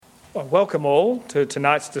Well, welcome all to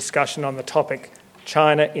tonight's discussion on the topic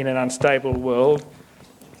China in an Unstable World,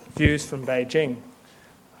 Views from Beijing.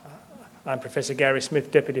 I'm Professor Gary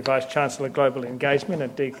Smith, Deputy Vice-Chancellor Global Engagement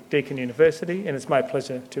at Deakin University, and it's my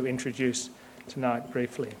pleasure to introduce tonight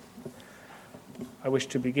briefly. I wish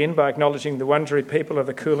to begin by acknowledging the Wurundjeri people of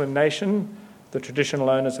the Kulin Nation, the traditional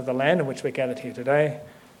owners of the land in which we're gathered here today.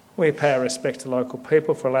 We pay our respects to local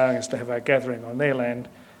people for allowing us to have our gathering on their land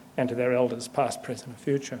and to their elders past, present and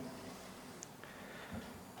future.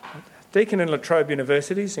 Deakin and La Trobe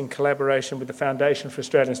Universities, in collaboration with the Foundation for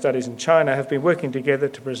Australian Studies in China, have been working together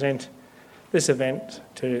to present this event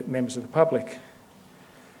to members of the public.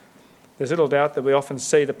 There's little doubt that we often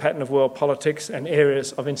see the pattern of world politics and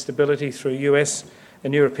areas of instability through US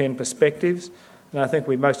and European perspectives, and I think it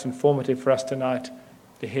will be most informative for us tonight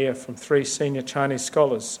to hear from three senior Chinese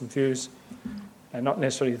scholars some views, and not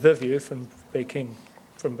necessarily the view from Peking,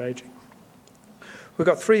 from Beijing. We've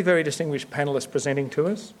got three very distinguished panellists presenting to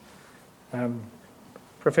us.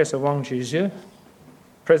 Professor Wang Jisi,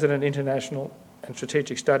 President, International and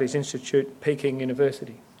Strategic Studies Institute, Peking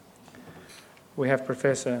University. We have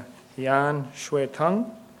Professor Yan Xuetong,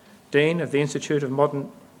 Dean of the Institute of Modern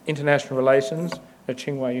International Relations at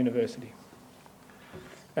Tsinghua University.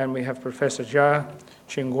 And we have Professor Jia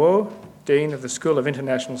Qingguo, Dean of the School of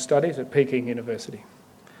International Studies at Peking University.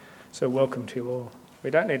 So welcome to you all. We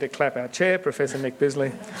don't need to clap our chair. Professor Nick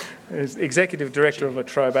Bisley is Executive Director of La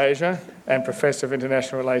Trobe Asia and Professor of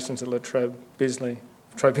International Relations at La Trobe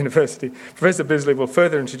University. Professor Bisley will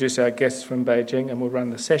further introduce our guests from Beijing and will run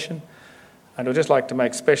the session. And I'd just like to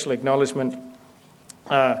make special acknowledgement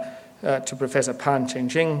to Professor Pan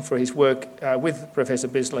Chengxin for his work with Professor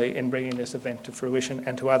Bisley in bringing this event to fruition,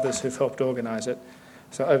 and to others who've helped organise it.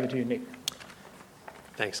 So over to you, Nick.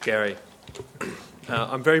 Thanks, Gary.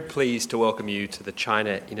 I'm very pleased to welcome you to the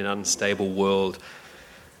China in an Unstable World,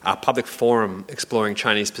 our public forum exploring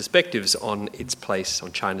Chinese perspectives on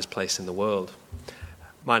China's place in the world.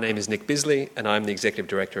 My name is Nick Bisley, and I'm the Executive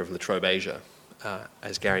Director of La Trobe Asia.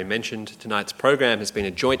 As Gary mentioned, tonight's program has been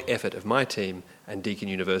a joint effort of my team and Deakin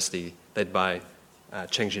University, led by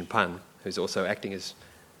Chengxin Pan, who's also acting as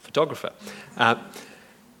photographer.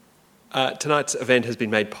 Tonight's event has been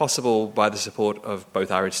made possible by the support of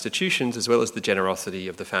both our institutions as well as the generosity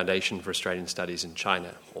of the Foundation for Australian Studies in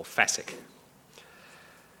China, or FASIC.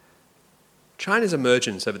 China's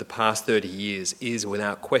emergence over the past 30 years is,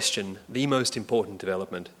 without question, the most important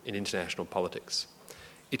development in international politics.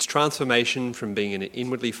 Its transformation from being an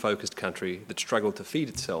inwardly focused country that struggled to feed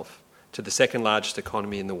itself to the second largest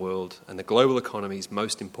economy in the world and the global economy's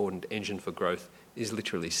most important engine for growth is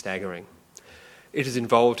literally staggering. It has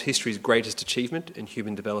involved history's greatest achievement in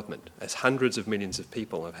human development, as hundreds of millions of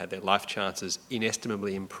people have had their life chances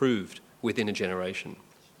inestimably improved within a generation.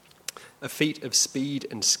 A feat of speed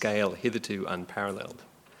and scale hitherto unparalleled.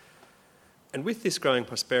 And with this growing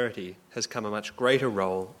prosperity has come a much greater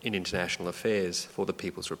role in international affairs for the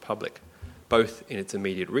People's Republic, both in its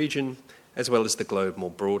immediate region as well as the globe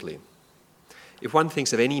more broadly. If one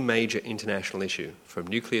thinks of any major international issue, from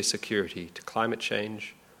nuclear security to climate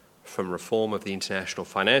change, from reform of the international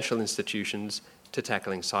financial institutions to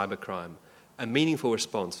tackling cybercrime, a meaningful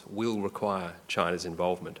response will require China's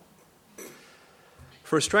involvement.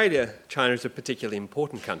 For Australia, China is a particularly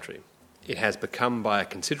important country. It has become by a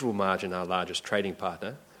considerable margin our largest trading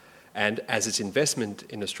partner, and as its investment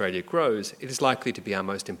in Australia grows, it is likely to be our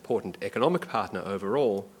most important economic partner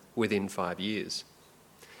overall within 5 years.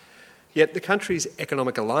 Yet the country's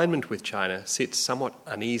economic alignment with China sits somewhat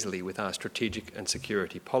uneasily with our strategic and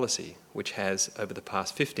security policy, which has, over the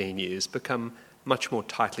past 15 years, become much more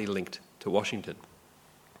tightly linked to Washington.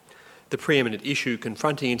 The preeminent issue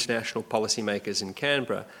confronting international policymakers in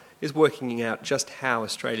Canberra is working out just how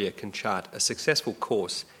Australia can chart a successful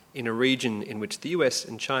course in a region in which the US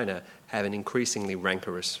and China have an increasingly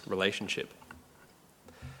rancorous relationship.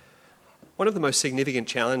 One of the most significant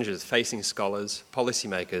challenges facing scholars,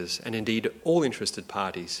 policymakers, and indeed all interested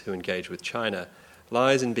parties who engage with China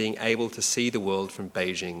lies in being able to see the world from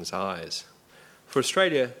Beijing's eyes. For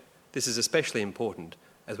Australia, this is especially important,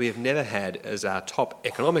 as we have never had as our top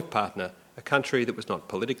economic partner a country that was not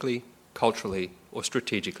politically, culturally, or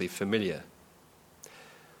strategically familiar.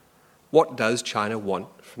 What does China want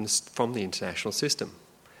from the international system?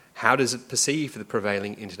 How does it perceive the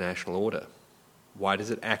prevailing international order? Why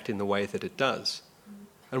does it act in the way that it does?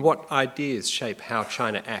 And what ideas shape how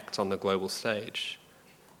China acts on the global stage?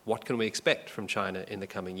 What can we expect from China in the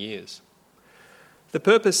coming years? The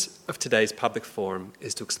purpose of today's public forum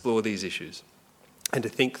is to explore these issues and to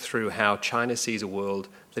think through how China sees a world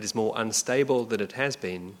that is more unstable than it has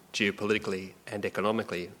been geopolitically and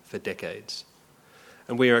economically for decades.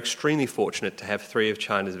 and we are extremely fortunate to have three of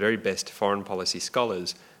China's very best foreign policy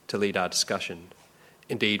scholars to lead our discussion.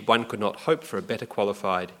 Indeed, one could not hope for a better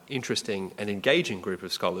qualified, interesting and engaging group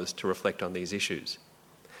of scholars to reflect on these issues.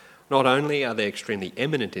 Not only are they extremely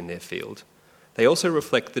eminent in their field, they also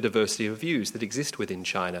reflect the diversity of views that exist within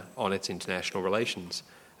China on its international relations,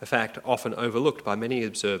 a fact often overlooked by many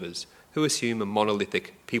observers who assume a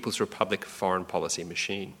monolithic People's Republic foreign policy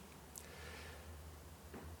machine.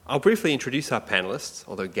 I'll briefly introduce our panellists,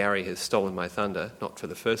 although Gary has stolen my thunder, not for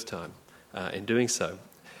the first time in doing so.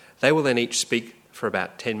 They will then each speak for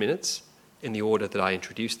about 10 minutes in the order that I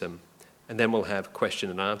introduce them, and then we'll have question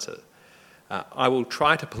and answer. I will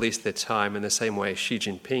try to police their time in the same way Xi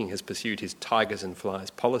Jinping has pursued his tigers and flies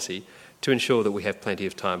policy to ensure that we have plenty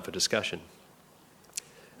of time for discussion.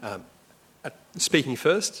 Speaking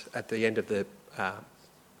first, at the end of the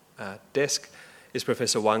desk, is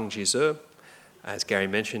Professor Wang Jisi. As Gary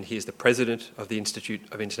mentioned, he is the president of the Institute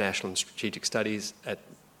of International and Strategic Studies at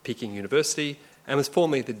Peking University and was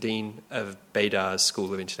formerly the dean of Beida's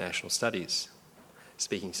School of International Studies.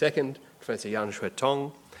 Speaking second, Professor Yan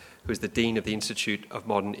Xuetong, who is the dean of the Institute of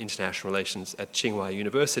Modern International Relations at Tsinghua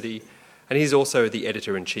University, and he's also the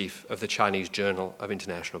editor-in-chief of the Chinese Journal of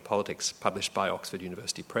International Politics, published by Oxford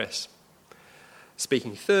University Press.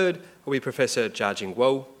 Speaking third will be Professor Jia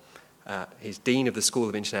Qingguo. He's Dean of the School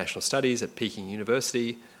of International Studies at Peking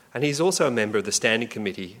University, and he's also a member of the Standing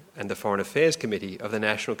Committee and the Foreign Affairs Committee of the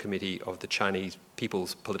National Committee of the Chinese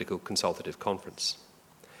People's Political Consultative Conference.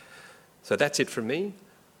 So that's it from me.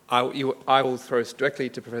 I will throw us directly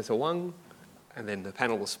to Professor Wang, and then the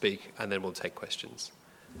panel will speak, and then we'll take questions.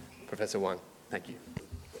 Professor Wang, thank you.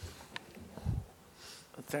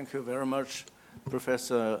 Thank you very much,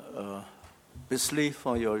 Professor Bisley,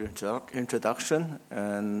 for your introduction,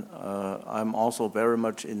 and I'm also very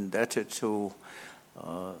much indebted to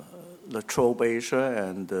the Trobe Asia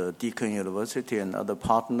and Deakin University and other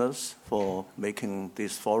partners for making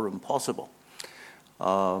this forum possible.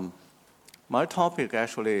 My topic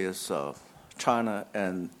actually is China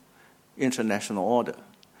and international order,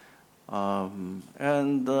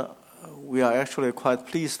 and we are actually quite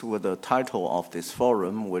pleased with the title of this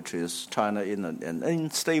forum, which is China in an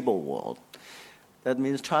Unstable World. That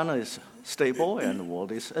means China is stable and the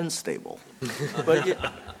world is unstable. But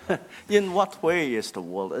in what way is the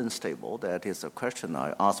world unstable? That is a question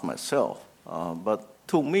I ask myself. But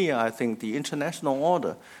to me, I think the international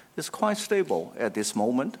order is quite stable at this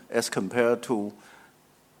moment as compared to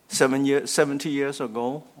 70 years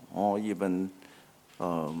ago or even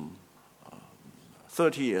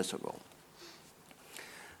 30 years ago.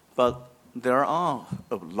 But there are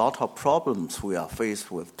a lot of problems we are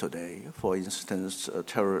faced with today. For instance,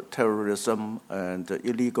 terrorism and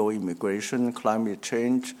illegal immigration, climate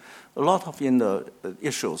change, a lot of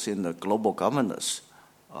issues in the global governance.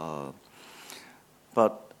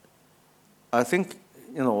 But I think,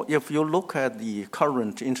 if you look at the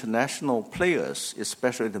current international players,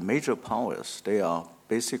 especially the major powers, they are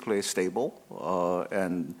basically stable,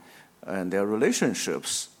 and their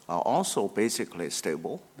relationships are also basically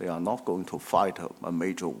stable. They are not going to fight a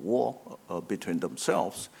major war between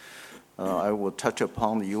themselves. I will touch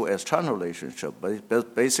upon the U.S.-China relationship,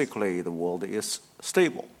 but basically the world is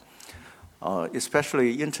stable.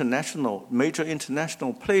 Especially major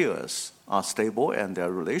international players are stable and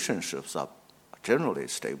their relationships are generally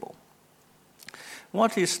stable.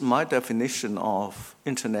 What is my definition of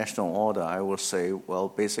international order? I will say, well,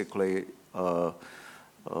 basically, who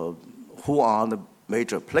are the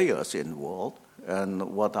major players in the world and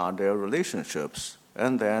what are their relationships,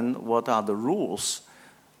 and then what are the rules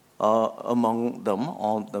among them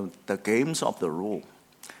on the games of the rule.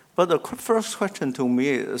 But the first question to me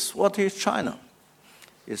is, what is China?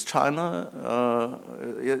 Is China,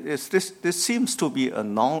 this seems to be a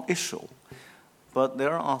non-issue, but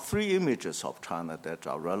there are three images of China that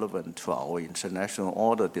are relevant to our international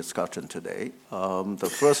order discussion today. The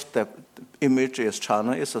first image is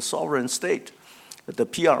China is a sovereign state. The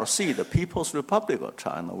PRC, the People's Republic of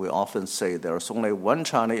China, we often say there's only one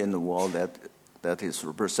China in the world that is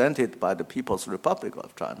represented by the People's Republic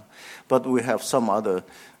of China. But we have some other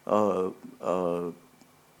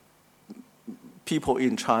people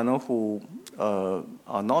in China who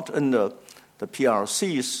are not under the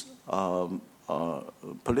PRC's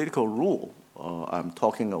political rule. I'm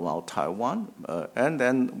talking about Taiwan. And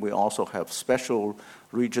then we also have special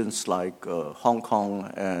regions like Hong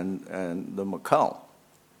Kong and the Macau.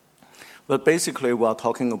 But basically, we are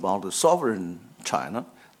talking about the sovereign China,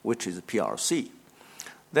 which is PRC.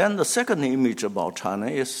 Then the second image about China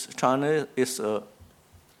is a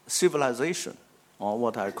civilization or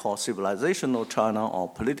what I call civilizational China, or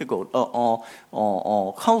political,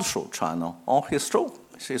 or cultural China, or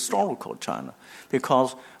historical China.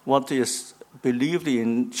 Because what is believed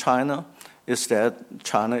in China is that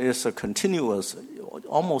China is a continuous,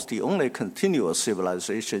 almost the only continuous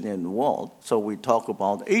civilization in the world. So we talk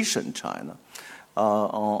about Asian China.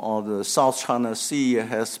 Or the South China Sea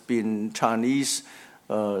has been Chinese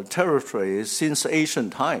territory since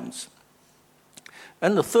ancient times.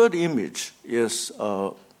 And the third image is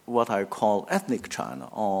what I call ethnic China,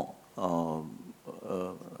 or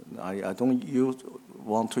I don't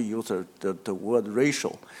want to use the word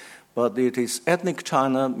racial, but it is ethnic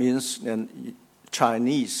China means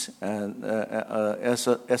Chinese and as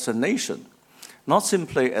a nation, not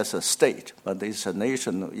simply as a state, but it's a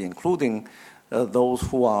nation including those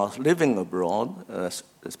who are living abroad as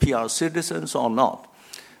PR citizens or not.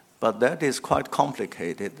 But that is quite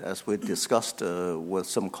complicated, as we discussed with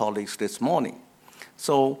some colleagues this morning.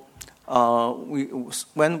 So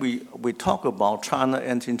when we talk about China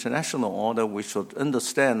and international order, we should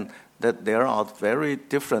understand that there are very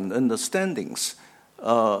different understandings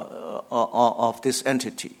of this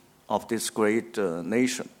entity, of this great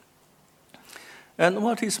nation. And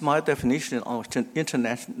what is my definition of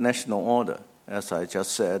international order? As I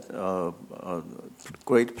just said,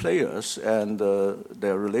 great players and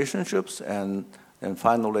their relationships, and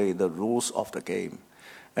finally the rules of the game.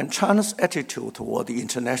 And China's attitude toward the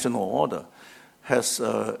international order has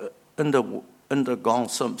undergone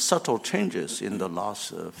some subtle changes in the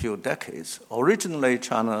last few decades. Originally,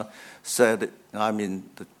 China said, the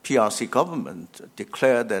PRC government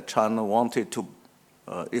declared that China wanted to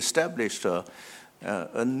establish a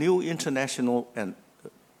new international and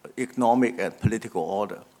economic and political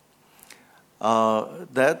order.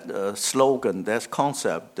 That slogan, that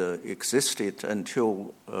concept existed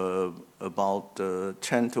until about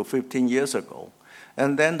 10 to 15 years ago.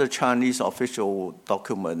 And then the Chinese official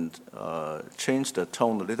document changed the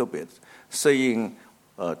tone a little bit, saying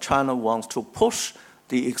China wants to push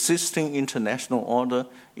the existing international order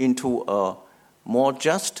into a more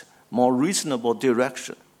just, more reasonable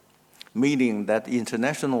direction, meaning that the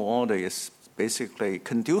international order is basically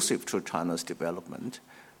conducive to China's development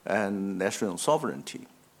and national sovereignty.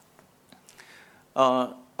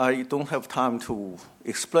 I don't have time to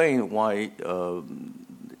explain why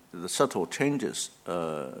the subtle changes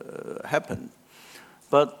happen,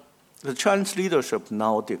 but the Chinese leadership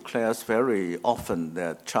now declares very often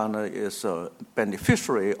that China is a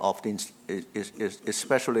beneficiary of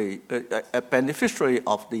especially a beneficiary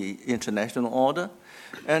of the international order,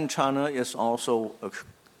 and China is also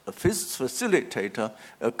a facilitator,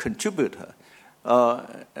 a contributor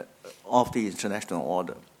of the international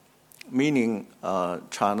order, meaning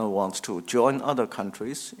China wants to join other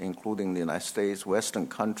countries, including the United States, Western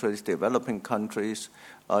countries, developing countries,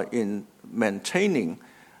 in maintaining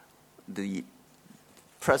the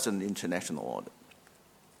present international order.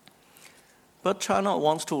 But China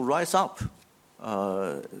wants to rise up.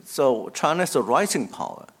 So China is a rising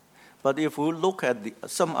power. But if we look at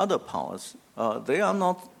some other powers, they are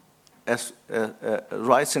not as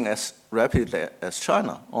rising as rapidly as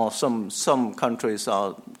China, or some countries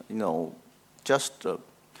are, just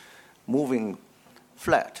moving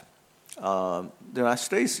flat. The United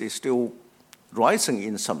States is still rising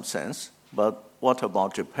in some sense, but what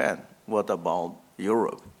about Japan? What about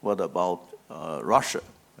Europe? What about Russia?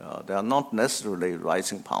 They are not necessarily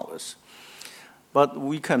rising powers. But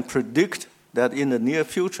we can predict that in the near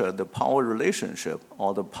future, the power relationship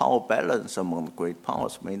or the power balance among great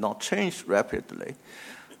powers may not change rapidly.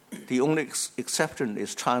 The only exception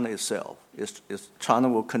is China itself. China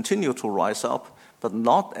will continue to rise up, but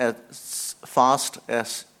not as fast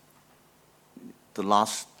as the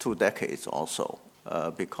last 2 decades or so,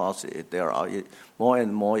 because there are more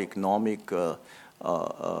and more economic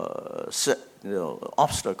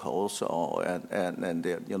obstacles,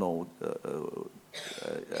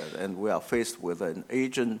 and we are faced with an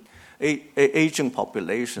aging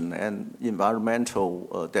population and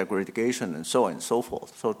environmental degradation and so on and so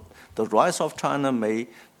forth. So the rise of China may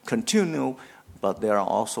continue, but there are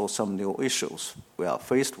also some new issues we are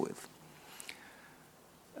faced with.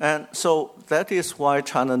 And so that is why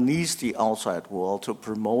China needs the outside world to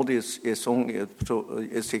promote its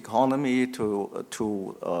economy,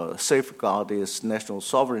 to safeguard its national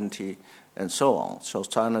sovereignty, and so on. So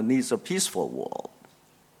China needs a peaceful world.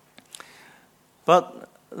 But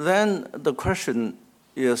then the question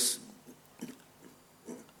is,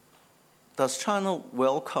 does China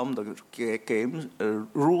welcome the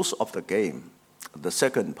rules of the game, the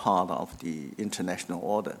second part of the international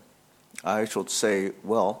order? I should say,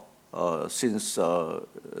 well, since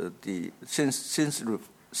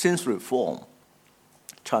reform,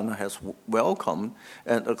 China has welcomed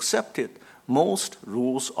and accepted most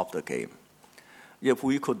rules of the game. If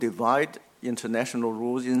we could divide international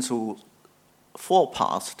rules into 4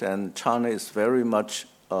 parts, then China is very much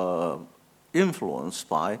influenced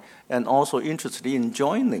by and also interested in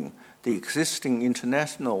joining the existing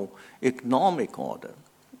international economic order.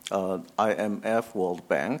 IMF, World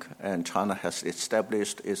Bank, and China has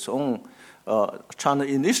established its own, China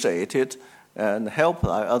initiated and helped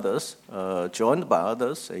by others, joined by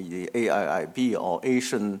others, the AIIB, or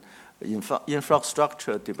Asian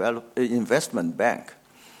Infrastructure Investment Bank.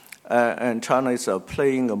 And China is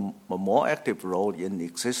playing a more active role in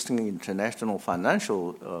existing international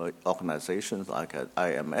financial organizations like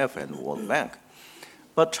IMF and World Bank.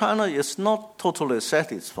 But China is not totally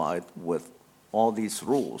satisfied with all these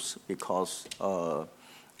rules because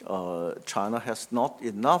China has not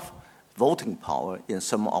enough voting power in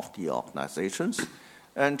some of the organizations.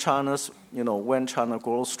 And China's, when China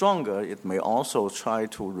grows stronger, it may also try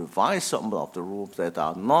to revise some of the rules that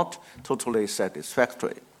are not totally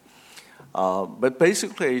satisfactory. But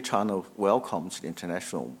basically, China welcomes the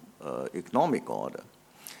international economic order.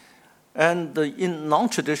 And in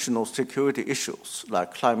non-traditional security issues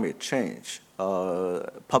like climate change,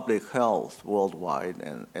 public health worldwide,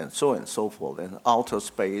 and so on and so forth, and outer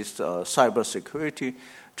space, cybersecurity,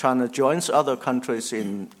 China joins other countries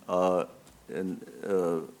in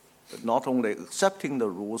not only accepting the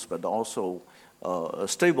rules, but also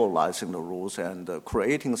stabilizing the rules and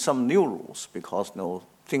creating some new rules, because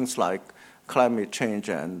things like climate change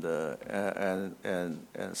and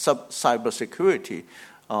cybersecurity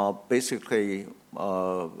are basically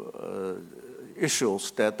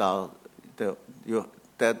issues that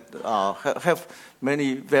have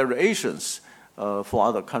many variations for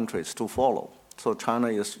other countries to follow. So China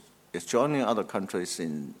is joining other countries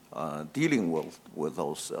in dealing with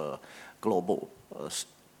those global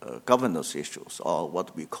governance issues, or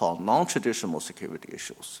what we call non-traditional security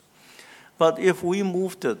issues. But if we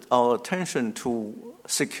moved our attention to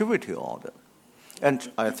security order, and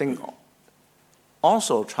I think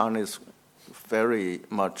also China is very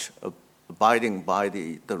much abiding by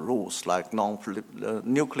the rules like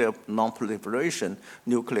nuclear non-proliferation,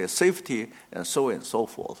 nuclear safety, and so on and so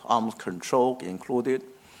forth, arms control included.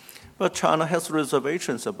 But China has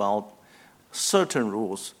reservations about certain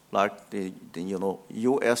rules like the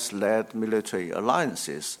U.S.-led military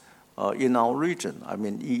alliances in our region,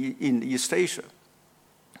 in East Asia.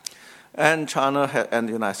 And China and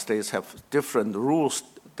the United States have different rules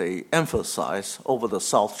they emphasize over the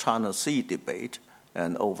South China Sea debate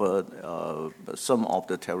and over some of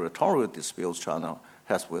the territorial disputes China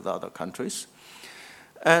has with other countries.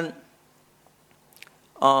 And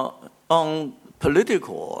on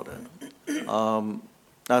political order,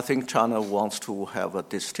 I think China wants to have a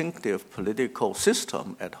distinctive political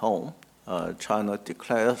system at home. China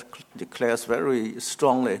declares very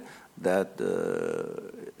strongly that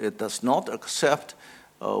it does not accept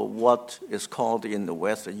what is called in the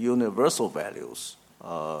West universal values,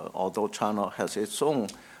 although China has its own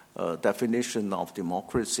definition of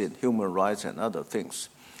democracy and human rights and other things.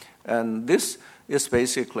 And this is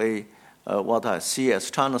basically what I see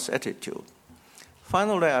as China's attitude.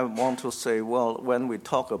 Finally, I want to say, when we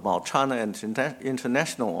talk about China and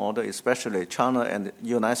international order, especially China and the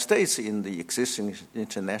United States in the existing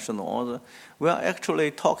international order, we are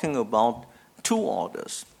actually talking about 2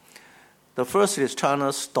 orders. The first is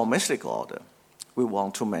China's domestic order we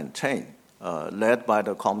want to maintain, led by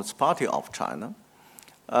the Communist Party of China.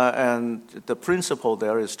 And the principle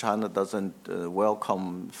there is China doesn't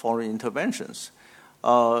welcome foreign interventions.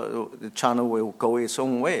 China will go its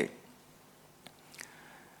own way.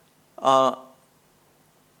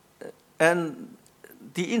 And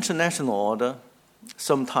the international order,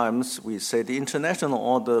 sometimes we say the international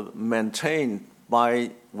order maintained by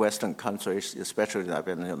Western countries, especially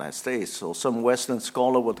in the United States. So some Western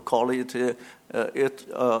scholar would call it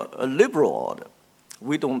a liberal order.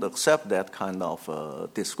 We don't accept that kind of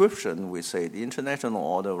description. We say the international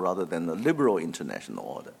order rather than the liberal international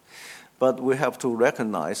order. But we have to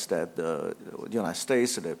recognize that the United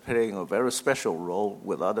States is playing a very special role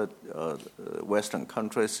with other Western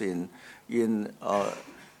countries in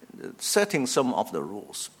setting some of the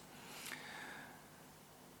rules.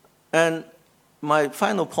 And my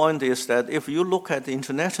final point is that if you look at the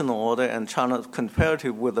international order and China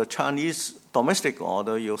comparative with the Chinese domestic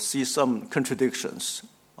order, you'll see some contradictions.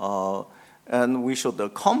 And we should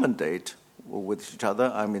accommodate with each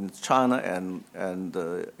other. I mean, China and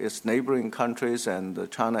its neighboring countries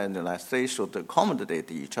and China and the United States should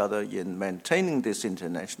accommodate each other in maintaining this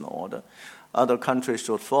international order. Other countries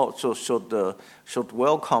should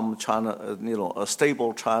welcome China, a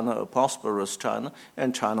stable China, a prosperous China,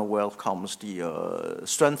 and China welcomes the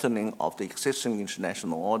strengthening of the existing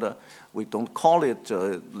international order. We don't call it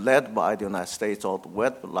led by the United States or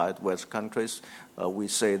led by West countries. We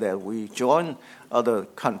say that we join other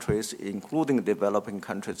countries, including developing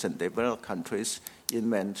countries and developed countries, in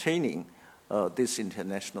maintaining this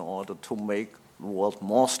international order to make the world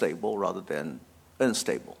more stable rather than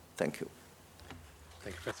unstable. Thank you.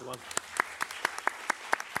 Thank you, Professor Wang.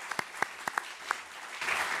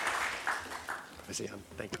 Professor Yan,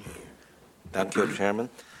 thank you. Thank you, Chairman.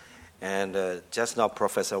 And just now,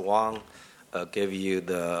 Professor Wang gave you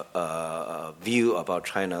the view about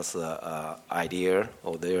China's idea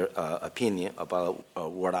or their opinion about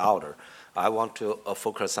world order. I want to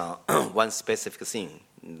focus on one specific thing,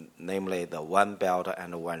 namely the One Belt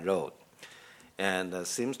and One Road. And it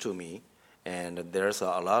seems to me, and there's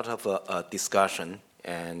a lot of discussion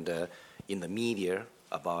and in the media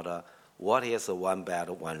about what is a One Belt,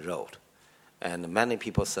 One Road. And many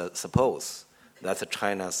people suppose that's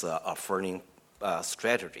China's foreign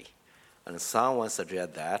strategy. And someone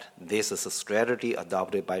suggests that this is a strategy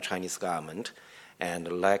adopted by Chinese government and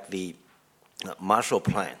like the Marshall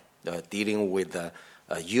Plan dealing with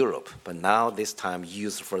Europe, but now this time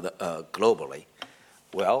used for the globally.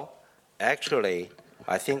 Well, actually,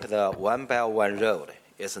 I think the One Belt, One Road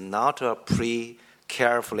is not a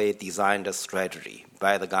carefully designed strategy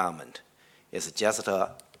by the government. It's just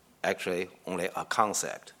actually only a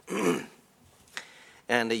concept.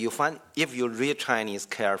 And you find, if you read Chinese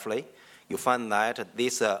carefully, you find that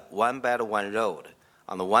this One Belt, One Road,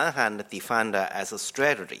 on the one hand, defined as a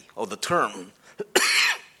strategy, or the term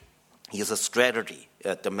is a strategy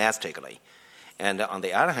domestically. And on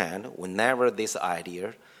the other hand, whenever this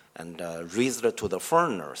idea and raised to the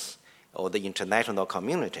foreigners or the international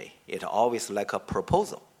community, it always like a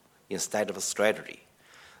proposal instead of a strategy.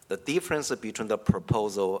 The difference between the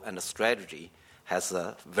proposal and the strategy has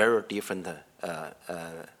very different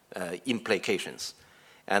implications.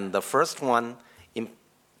 And the first one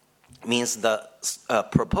means the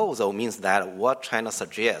proposal means that what China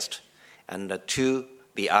suggests and to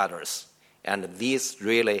the others. And these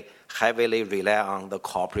really heavily rely on the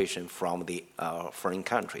cooperation from the foreign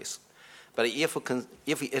countries. But if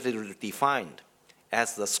it is defined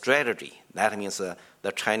as the strategy, that means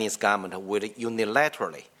the Chinese government will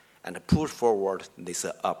unilaterally and push forward this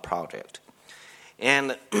project.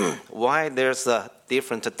 And why there's a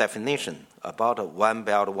different definition about a One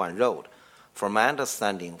Belt, One Road? From my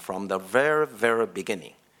understanding, from the very, very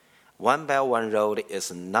beginning, One Belt, One Road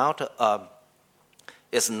is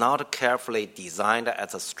not carefully designed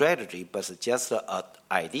as a strategy, but it's just an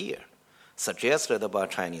idea suggested by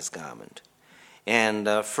Chinese government. And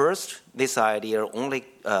first, this idea only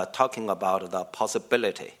talking about the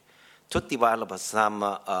possibility to develop some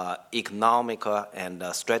economic and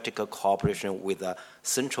strategic cooperation with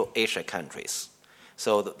Central Asia countries.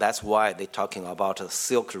 So that's why they're talking about the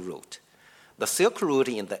Silk Route. The Silk Route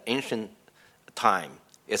in the ancient time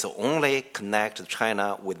is only connect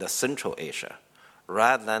China with the Central Asia,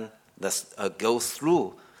 rather than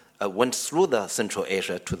went through the Central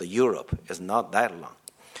Asia to the Europe. It's not that long.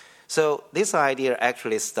 So this idea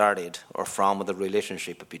actually started from the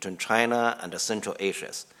relationship between China and the Central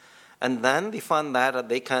Asia. And then they found that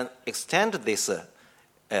they can extend this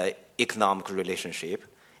economic relationship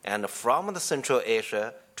and from the Central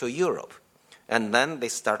Asia to Europe. And then they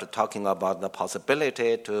started talking about the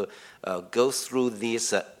possibility to go through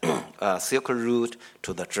this Silk Route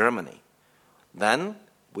to the Germany. Then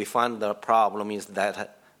we find the problem is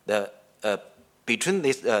that between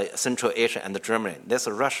this Central Asia and Germany, there's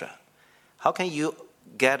Russia. How can you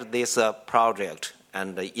get this project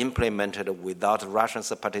and implemented without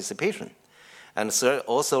Russia's participation? And so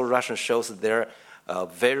also Russia shows their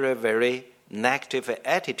very, very negative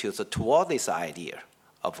attitudes toward this idea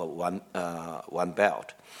of one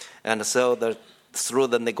belt. And so through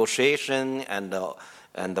the negotiation and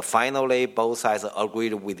finally both sides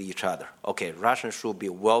agreed with each other. Okay, Russia should be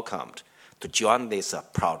welcomed to join this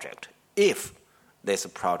project if this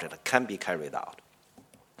project can be carried out.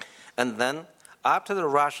 And then after the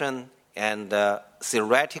Russian and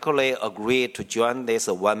theoretically agreed to join this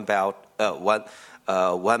one belt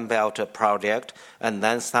project, and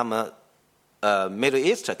then some Middle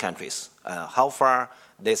East countries, how far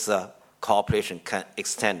this cooperation can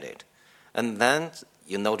extend it. And then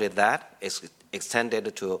you noted that it's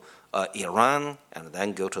extended to Iran and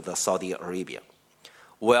then go to the Saudi Arabia.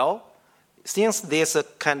 Well, since this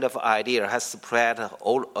kind of idea has spread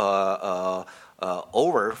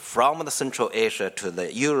over from the Central Asia to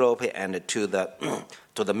the Europe and to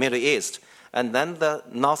the Middle East, and then the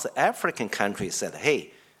North African countries said,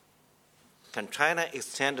 hey, can China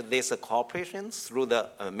extend this cooperation through the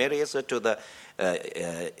Middle East to the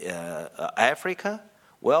Africa?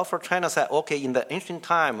 Well, for China said, okay, in the ancient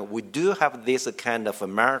time, we do have this kind of a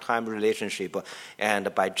maritime relationship,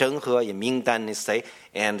 and by Zhenghe in Ming Dynasty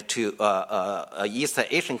and to East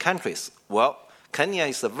Asian countries. Well, Kenya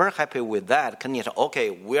is very happy with that. Kenya said,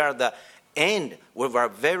 okay, we are the end, we are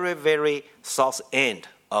very, very south end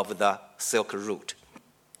of the Silk Route.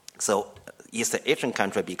 So East Asian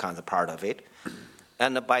country becomes a part of it.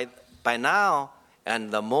 And by now,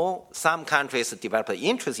 and the more some countries develop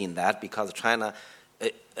interest in that because China,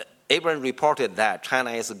 Abraham reported that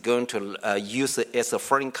China is going to use its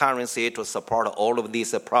foreign currency to support all of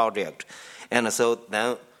these projects. And so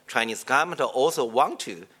then Chinese government also want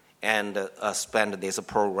to and spend this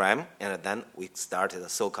program, and then we started the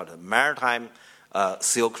so-called maritime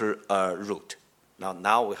Silk Route.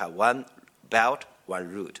 Now we have one belt,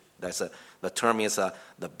 one route. That's the term is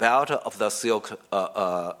the belt of the Silk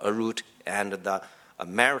Route and the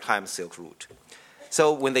maritime Silk Route.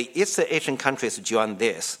 So when the East Asian countries join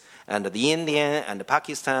this, and the Indian and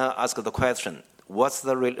Pakistan ask the question, how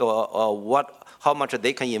much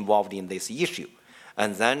they can involve in this issue?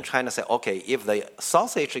 And then China said, okay, if the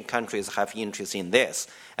South Asian countries have interest in this,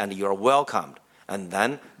 and you're welcomed. And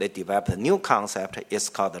then they developed a new concept. It's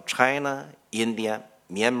called the China, India,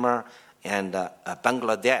 Myanmar, and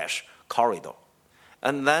Bangladesh corridor.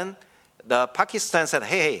 And then the Pakistan said,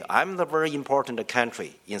 hey, I'm the very important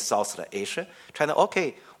country in South Asia. China,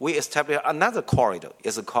 okay, we established another corridor.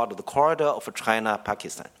 It's called the Corridor of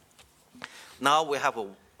China-Pakistan. Now we have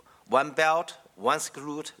one belt, one Silk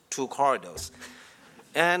Route, two corridors.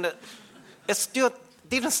 And it still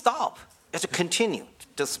didn't stop. It continued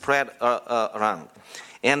to spread around.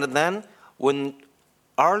 And then when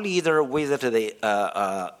our leader visited the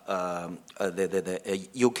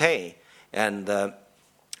UK, and the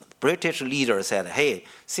British leader said, hey,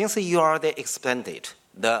 since you already expanded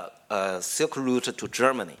the Silk Route to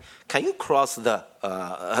Germany, can you cross the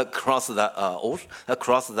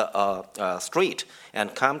street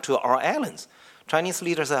and come to our islands? Chinese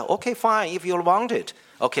leader said, okay, fine, if you want it.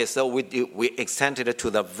 Okay, so we extended it to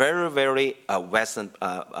the very, very western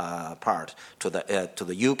part, to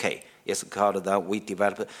the UK. It's called we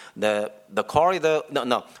developed the corridor.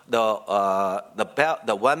 The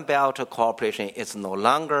One Belt Cooperation is no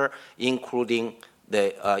longer including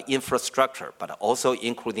the infrastructure, but also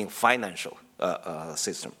including financial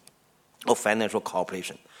system or financial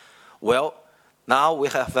cooperation. Well, now we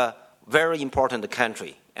have a very important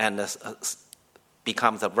country and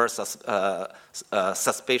becomes very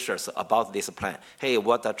suspicious about this plan. Hey,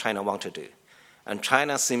 what does China want to do? And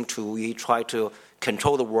China seemed to try to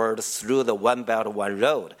control the world through the One Belt, One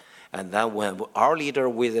Road. And then when our leader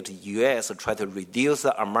visited the U.S. tried to reduce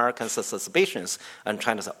the Americans' suspicions, and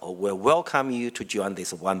China said, oh, we'll welcome you to join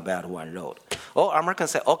this One Belt, One Road. Oh,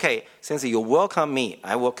 Americans said, okay, since you welcome me,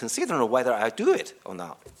 I will consider whether I do it or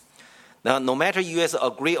not. Now, no matter U.S.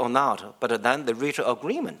 agree or not, but then they reach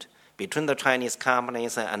agreement between the Chinese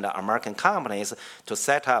companies and the American companies to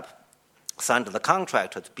sign the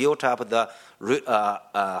contract to build up the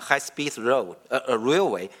high-speed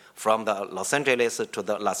railway from the Los Angeles to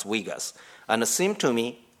the Las Vegas. And it seemed to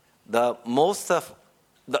me the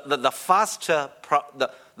faster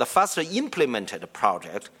implemented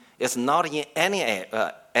project is not in any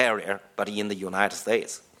area but in the United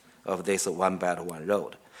States of this One Belt, One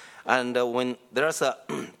Road. And when there's a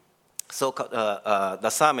so-called the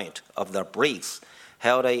summit of the BRICS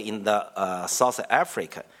held in the South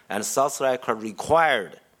Africa, and South Africa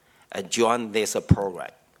required join this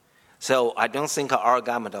program. So I don't think our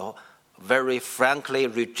government very frankly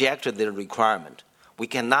rejected the requirement. We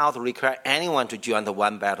cannot require anyone to join the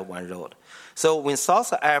One Belt, One Road. So when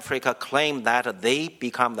South Africa claimed that they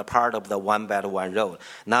become the part of the One Belt, One Road,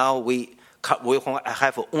 now we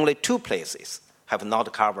have only two places have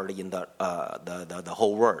not covered in the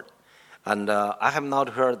whole world. And I have not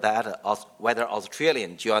heard that whether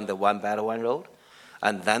Australian joined the One Belt, One Road,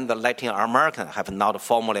 and then the Latin American have not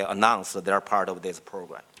formally announced that they're part of this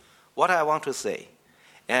program. What I want to say,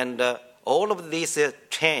 and all of this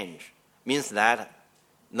change means that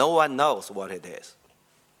no one knows what it is.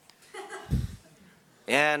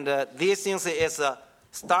 And these things is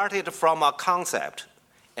started from a concept,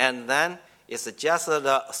 and then it's just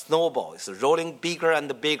the snowball. It's rolling bigger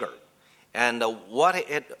and bigger. And what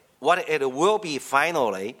it will be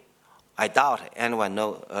finally, I doubt anyone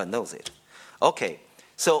knows it. Okay,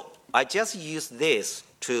 so I just use this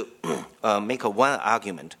to make one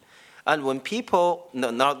argument. And when people, there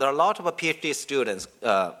are a lot of PhD students,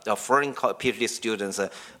 foreign PhD students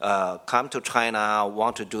come to China,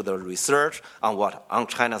 want to do the research on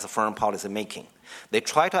China's foreign policy making. They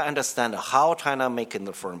try to understand how China making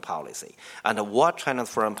the foreign policy and what China's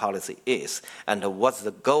foreign policy is and what's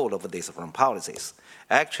the goal of these foreign policies.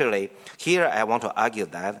 Actually, here I want to argue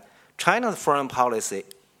that China's foreign policy,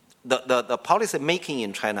 the policy making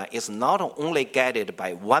in China is not only guided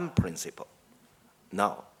by one principle.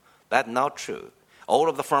 No. That's not true. All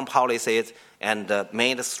of the foreign policies and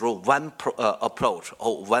made through one approach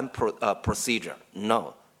or one procedure.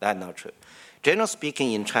 No, that's not true. Generally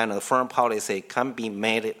speaking, in China, the foreign policy can be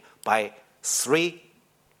made by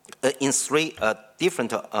in three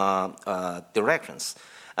different directions.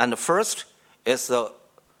 And the first is the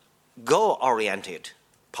goal-oriented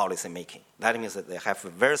policy making. That means that they have a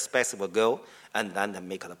very specific goal, and then they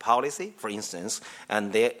make the policy, for instance,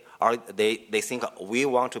 and they think we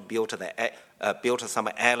want to build some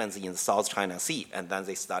islands in the South China Sea, and then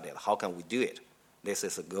they studied how can we do it. This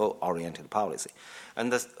is a goal-oriented policy.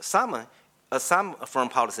 And some foreign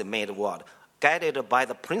policy made what? Guided by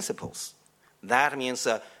the principles. That means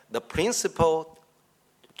the principle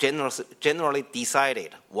generally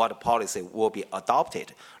decided what policy will be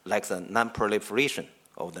adopted, like the non-proliferation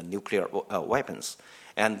of the nuclear weapons.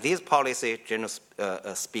 And this policy, generally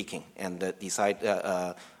speaking, and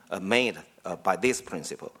made by this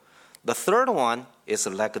principle. The third one is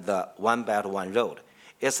like the one belt, one road.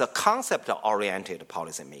 It's a concept-oriented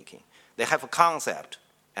policy making. They have a concept,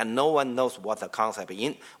 and no one knows what the concept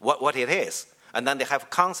is, what it is. And then they have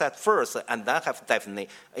concept first, and then have definite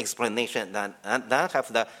explanation, and then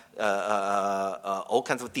have the all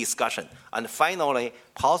kinds of discussion. And finally,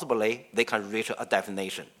 possibly, they can reach a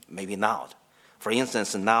definition. Maybe not. For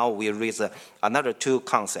instance, now we raise another two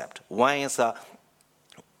concepts. One is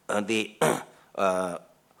the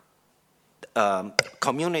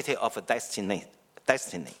community of destiny,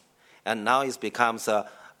 and now it becomes a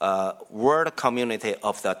world community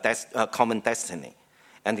of the common destiny.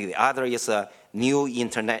 And the other is a new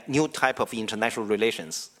type of international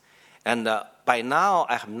relations. And by now,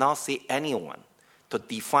 I have not seen anyone to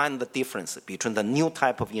define the difference between the new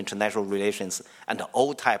type of international relations and the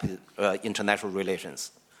old type of international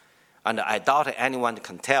relations. And I doubt anyone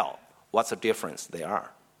can tell what's the difference they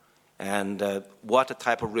are. And what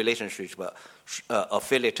type of relationship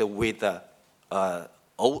affiliated with the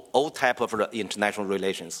old type of international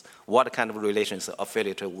relations, what kind of relations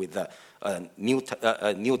affiliated with the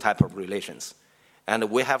new type of relations. And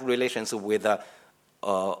we have relations with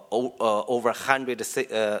over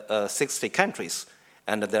 160 countries,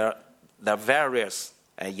 and there are various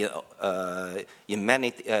in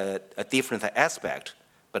many different aspects,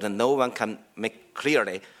 but no one can make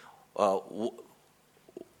clearly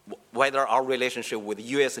whether our relationship with the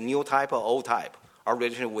U.S. new type or old type, our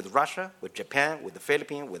relationship with Russia, with Japan, with the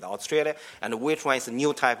Philippines, with Australia, and which one is the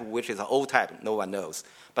new type, which is the old type, no one knows.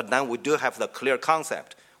 But then we do have the clear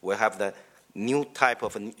concept. We have the new type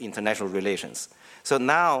of international relations. So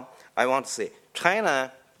now I want to say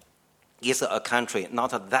China is a country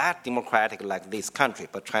not that democratic like this country,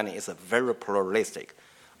 but China is a very pluralistic.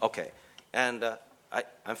 Okay, and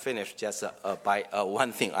I'm finished just by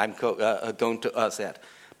one thing I'm going to say.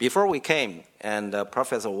 Before we came, and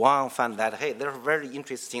Professor Wang found that, hey, there's a very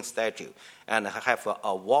interesting statue, and have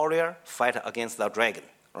a warrior fight against the dragon,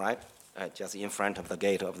 right? Just in front of the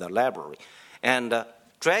gate of the library. And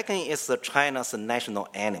dragon is China's national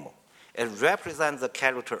animal. It represents the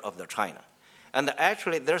character of the China. And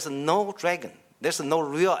actually, there's no dragon. There's no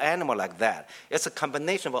real animal like that. It's a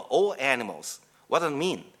combination of all animals. What does it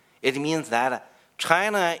mean? It means that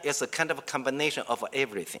China is a kind of a combination of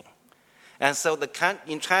everything. And so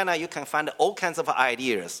in China, you can find all kinds of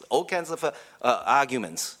ideas, all kinds of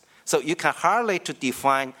arguments. So you can hardly to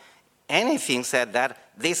define anything said that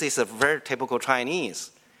this is a very typical Chinese.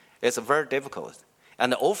 It's very difficult.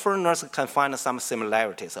 And all foreigners can find some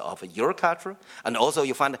similarities of your culture. And also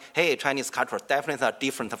you find, hey, Chinese culture definitely are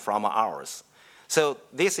different from ours. So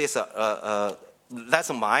this is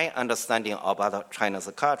that's my understanding about China's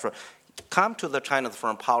culture. Come to the China's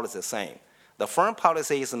foreign policy saying, the foreign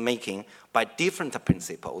policy is making by different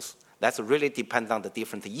principles. That's really depends on the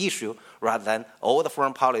different issue rather than all the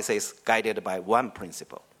foreign policies guided by one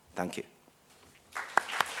principle. Thank you.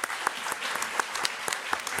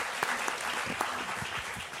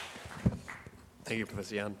 Thank you,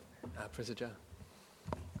 Professor Yan. Professor Jia.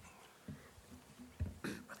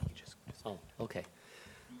 Oh, okay.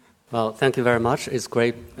 Well, thank you very much. It's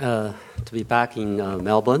great to be back in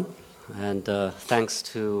Melbourne, and thanks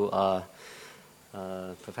to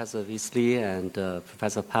Professor Bisley and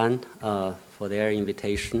Professor Pan for their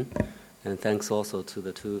invitation, and thanks also to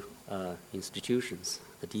the two institutions,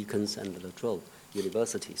 the Deakins and the Trobe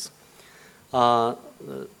Universities.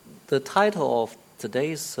 The title of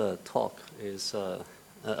today's talk is,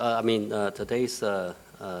 today's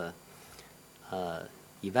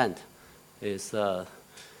event is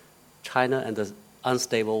China and the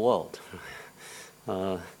Unstable World.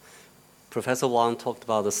 Professor Wang talked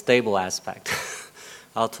about the stable aspect.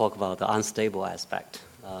 I'll talk about the unstable aspect.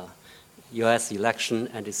 U.S. election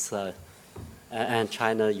and its and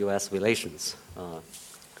China-U.S. relations.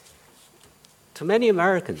 To many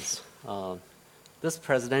Americans, this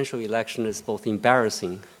presidential election is both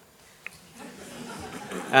embarrassing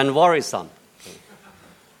and worrisome.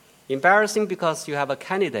 Embarrassing because you have a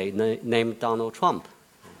candidate named Donald Trump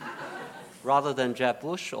rather than Jeb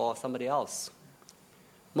Bush or somebody else.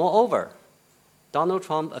 Moreover, Donald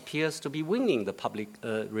Trump appears to be winning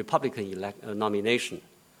the Republican nomination.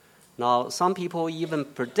 Now, some people even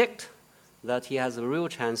predict that he has a real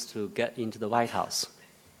chance to get into the White House.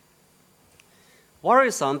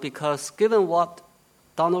 Worrisome because given what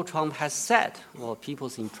Donald Trump has said, or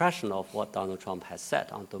people's impression of what Donald Trump has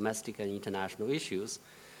said on domestic and international issues,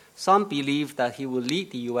 some believe that he will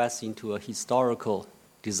lead the U.S. into a historical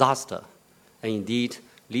disaster, and indeed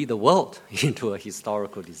lead the world into a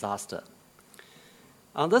historical disaster.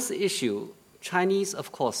 On this issue, Chinese,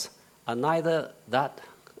 of course, are neither that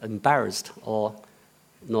embarrassed nor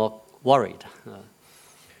worried.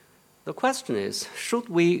 The question is, should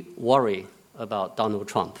we worry about Donald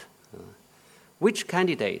Trump? Which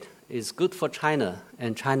candidate is good for China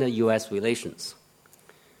and China-U.S. relations?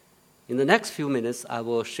 In the next few minutes, I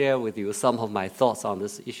will share with you some of my thoughts on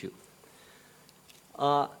this issue.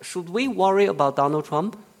 Should we worry about Donald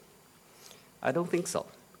Trump? I don't think so.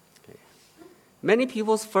 Okay. Many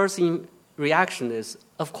people's first reaction is,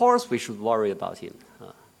 of course we should worry about him.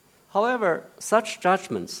 However, such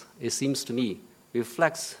judgments, it seems to me,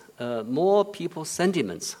 reflects more people's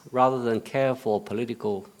sentiments rather than care for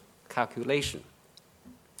political calculation.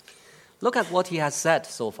 Look at what he has said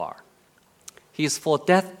so far. He's for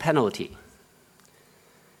death penalty.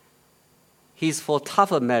 He's for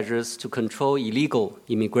tougher measures to control illegal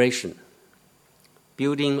immigration,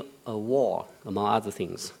 building a wall, among other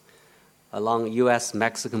things, along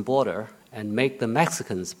U.S.-Mexican border and make the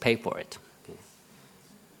Mexicans pay for it. Okay.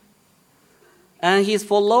 And he's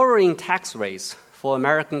for lowering tax rates for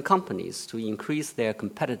American companies to increase their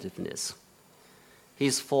competitiveness.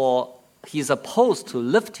 He's opposed to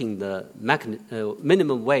lifting the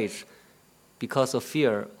minimum wage because of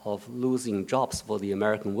fear of losing jobs for the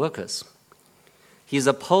American workers. He's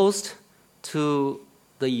opposed to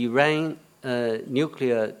the Iran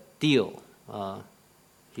nuclear deal.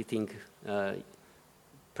 He thinks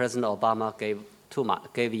President Obama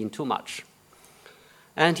gave in too much.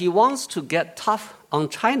 And he wants to get tough on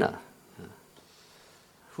China.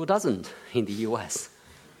 Who doesn't in the U.S.?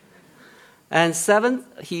 And seventh,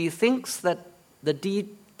 he thinks that the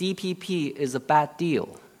DPP is a bad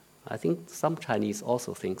deal. I think some Chinese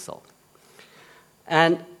also think so.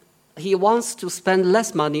 And he wants to spend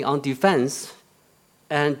less money on defense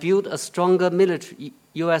and build a stronger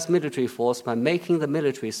U.S. military force by making the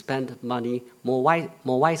military spend money more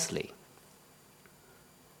wisely.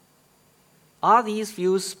 Are these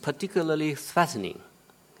views particularly threatening?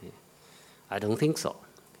 Okay. I don't think so.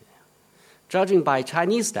 Okay. Judging by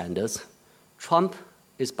Chinese standards, Trump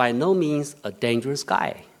is by no means a dangerous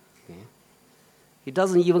guy. Okay. He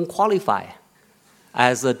doesn't even qualify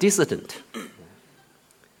as a dissident.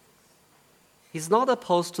 He's not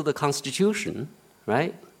opposed to the Constitution,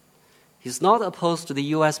 right? He's not opposed to the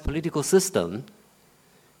U.S. political system.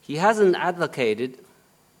 He hasn't advocated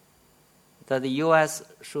that the U.S.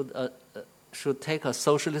 should take a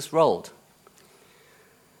socialist road.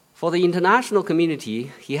 For the international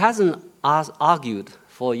community, he hasn't argued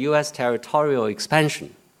for U.S. territorial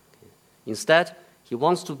expansion. Instead, he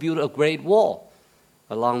wants to build a great wall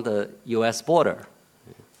along the U.S. border.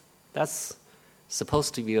 That's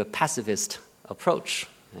supposed to be a pacifist approach.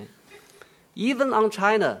 Right? Even on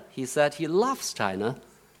China, he said he loves China,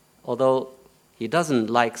 although he doesn't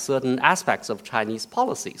like certain aspects of Chinese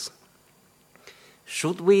policies.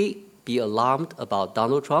 Should we be alarmed about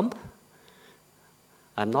Donald Trump?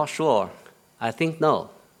 I'm not sure. I think no.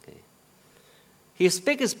 Okay. His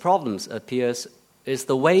biggest problems appears is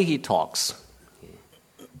the way he talks, okay,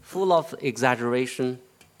 full of exaggeration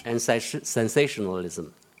and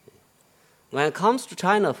sensationalism. When it comes to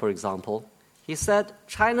China, for example, he said,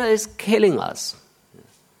 China is killing us.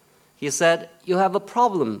 He said, you have a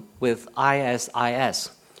problem with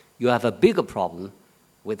ISIS. You have a bigger problem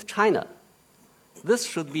with China. this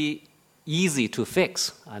should be easy to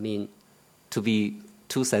fix. I mean, to be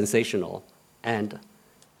too sensational and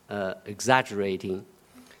exaggerating.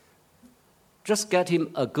 Just get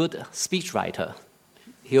him a good speechwriter.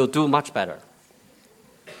 He'll do much better.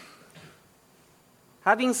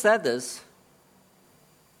 Having said this,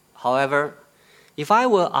 however, if I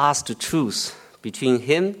were asked to choose between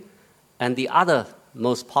him and the other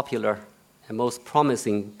most popular and most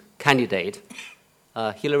promising candidate,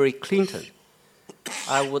 Hillary Clinton,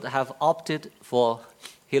 I would have opted for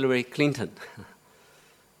Hillary Clinton.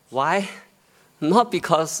 Why? Not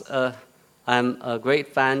because I'm a great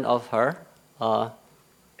fan of her.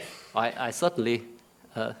 I certainly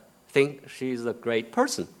think she's a great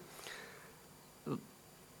person.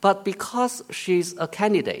 But because she's a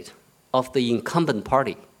candidate of the incumbent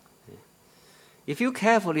party. If you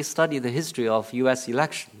carefully study the history of U.S.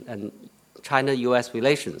 election and China-U.S.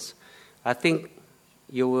 relations, I think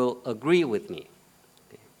you will agree with me.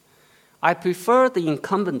 I prefer the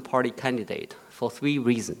incumbent party candidate for 3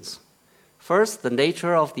 reasons. First, the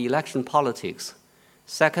nature of the election politics.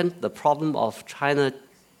 Second, the problem of China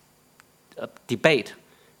debate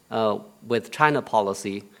with China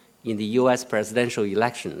policy in the U.S. presidential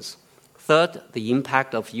elections. Third, the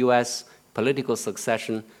impact of U.S. political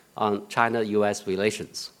succession on China-U.S.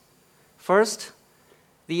 relations. First,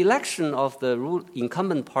 the election of the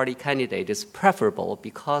incumbent party candidate is preferable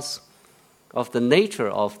because of the nature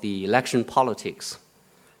of the election politics.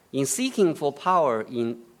 In seeking for power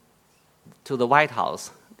to the White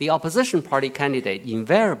House, the opposition party candidate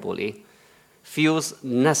invariably feels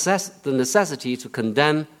the necessity to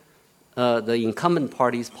condemn the incumbent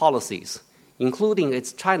party's policies, including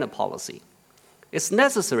its China policy. It's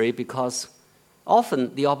necessary because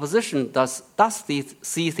often the opposition does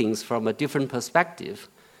see things from a different perspective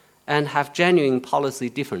and have genuine policy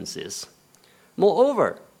differences.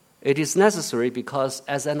 Moreover, it is necessary because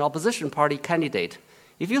as an opposition party candidate,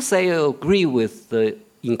 if you say you agree with the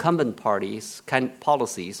incumbent party's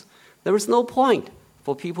policies, there is no point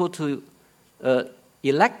for people to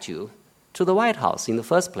elect you to the White House in the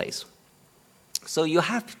first place. So you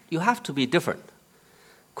have to be different.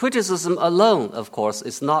 Criticism alone, of course,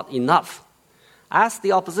 is not enough. As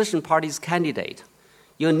the opposition party's candidate,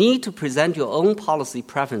 you need to present your own policy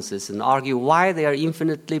preferences and argue why they are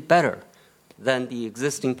infinitely better than the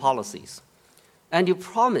existing policies. And you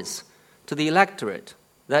promise to the electorate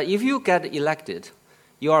that if you get elected,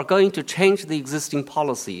 you are going to change the existing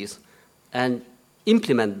policies and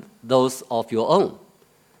implement those of your own.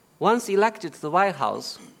 Once elected to the White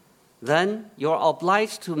House, then you're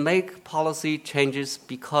obliged to make policy changes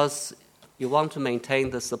because you want to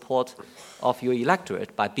maintain the support of your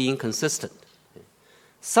electorate by being consistent.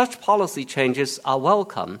 Such policy changes are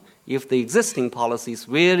welcome if the existing policies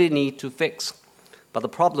really need to fix. But the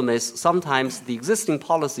problem is sometimes the existing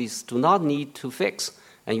policies do not need to fix,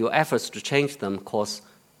 and your efforts to change them cause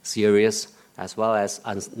serious as well as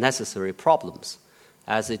unnecessary problems,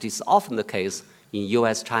 as it is often the case in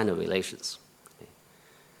U.S.-China relations.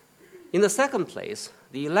 In the second place,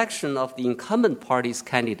 the election of the incumbent party's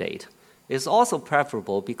candidate is also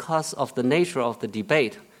preferable because of the nature of the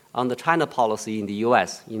debate on the China policy in the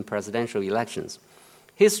U.S. in presidential elections.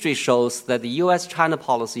 History shows that the U.S.-China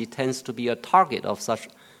policy tends to be a target of such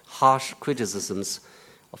harsh criticisms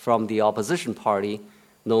from the opposition party,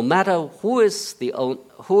 no matter who is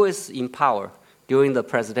in power during the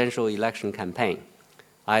presidential election campaign,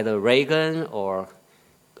 either Reagan or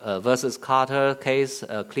versus Carter case,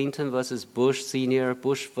 Clinton versus Bush Sr.,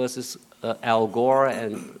 Bush versus Al Gore,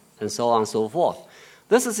 and so on and so forth.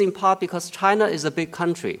 This is in part because China is a big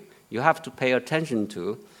country you have to pay attention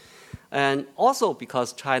to, and also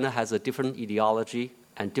because China has a different ideology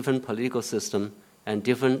and different political system and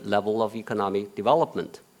different level of economic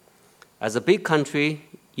development. As a big country,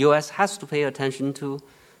 U.S. has to pay attention to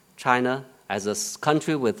China. As a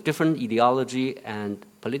country with different ideology and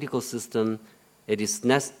political system, it is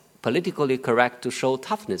politically correct to show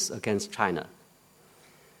toughness against China.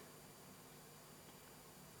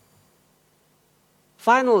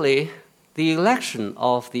 Finally, the election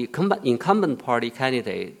of the incumbent party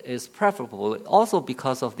candidate is preferable also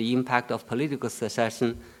because of the impact of political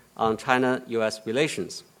secession on China-U.S.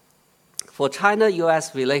 relations. For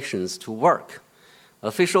China-U.S. relations to work,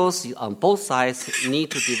 officials on both sides need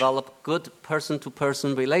to develop good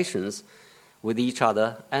person-to-person relations with each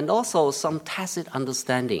other and also some tacit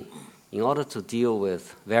understanding in order to deal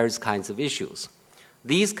with various kinds of issues.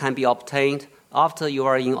 These can be obtained after you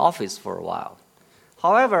are in office for a while.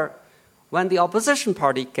 However, when the opposition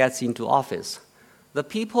party gets into office, the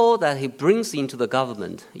people that he brings into the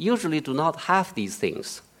government usually do not have these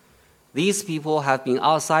things. These people have been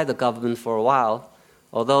outside the government for a while,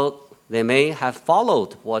 although they may have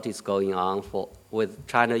followed what is going on with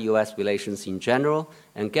China-U.S. relations in general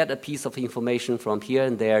and get a piece of information from here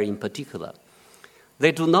and there in particular.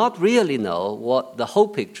 They do not really know what the whole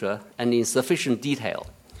picture and in sufficient detail.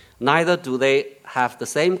 Neither do they have the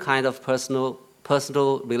same kind of personal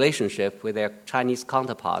relationship with their Chinese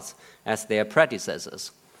counterparts as their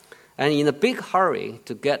predecessors. And in a big hurry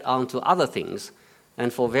to get on to other things,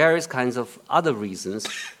 and for various kinds of other reasons,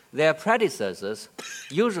 their predecessors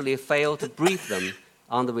usually fail to brief them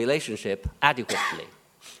on the relationship adequately.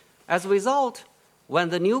 As a result, when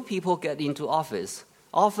the new people get into office,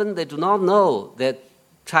 often they do not know their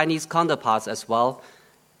Chinese counterparts as well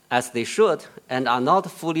as they should and are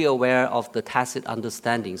not fully aware of the tacit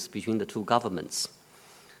understandings between the two governments.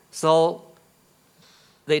 So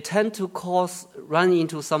they tend to run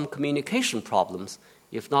into some communication problems,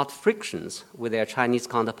 if not frictions, with their Chinese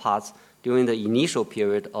counterparts during the initial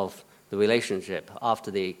period of the relationship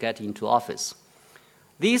after they get into office.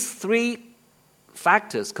 These three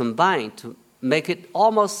factors combine to make it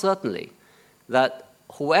almost certainly that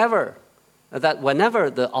whenever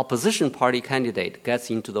the opposition party candidate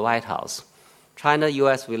gets into the White House,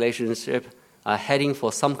 China-U.S. relationship are heading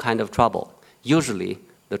for some kind of trouble. Usually,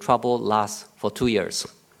 the trouble lasts for 2 years.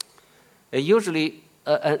 Usually,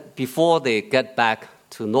 before they get back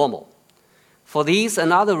to normal. For these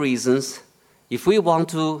and other reasons, if we want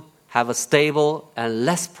to have a stable and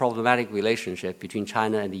less problematic relationship between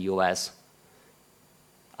China and the U.S.,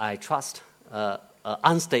 I trust an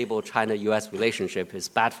unstable China-U.S. relationship is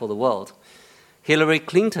bad for the world. Hillary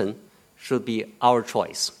Clinton should be our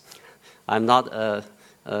choice. I'm not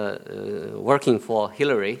working for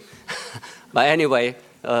Hillary, but anyway,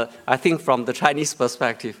 I think from the Chinese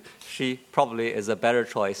perspective, she probably is a better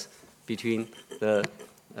choice between her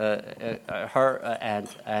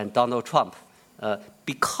and Donald Trump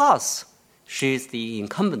because she's the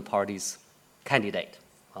incumbent party's candidate.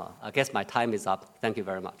 I guess my time is up. Thank you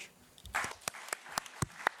very much.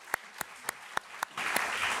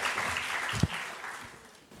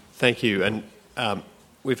 Thank you. And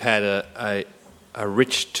we've had a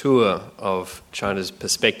rich tour of China's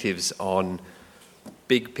perspectives on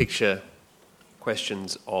big picture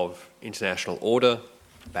questions of international order,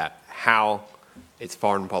 about how its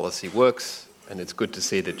foreign policy works, and it's good to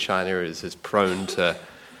see that China is as prone to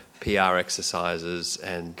PR exercises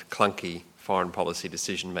and clunky foreign policy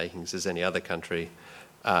decision-makings as any other country.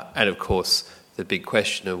 And of course, the big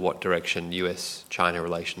question of what direction US-China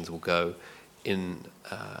relations will go in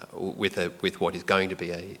with what is going to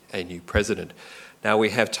be a new president. Now we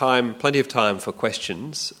have plenty of time for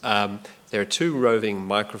questions. There are 2 roving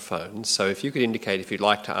microphones, so if you could indicate if you'd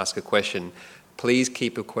like to ask a question, please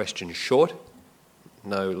keep a question short.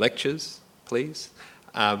 No lectures, please.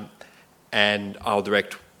 And I'll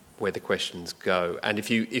direct where the questions go. And if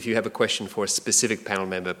you have a question for a specific panel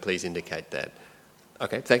member, please indicate that.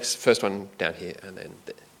 Okay, thanks. First one down here, and then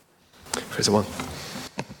Professor Wang.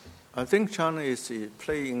 I think China is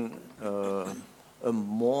playing a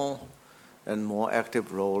more and more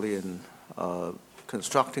active role in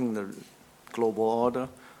constructing the global order,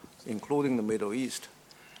 including the Middle East.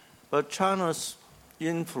 But China's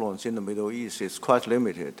influence in the Middle East is quite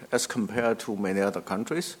limited as compared to many other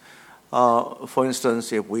countries. For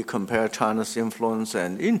instance, if we compare China's influence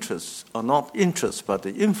and interests, or not interests, but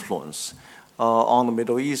the influence on the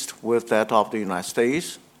Middle East with that of the United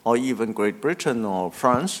States, or even Great Britain or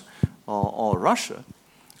France or Russia,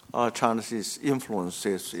 China's influence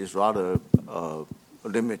is rather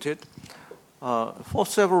limited for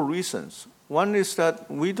several reasons. One is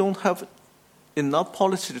that we don't have enough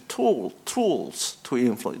policy tools to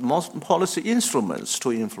influence, policy instruments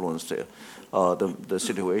to influence the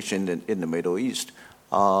situation in the Middle East.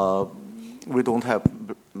 We don't have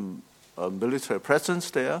a military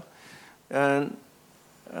presence there, and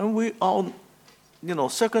we all,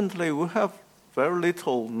 secondly, we have very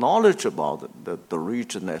little knowledge about the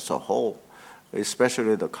region as a whole,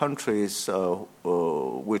 especially the countries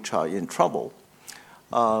which are in trouble.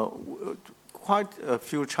 Quite a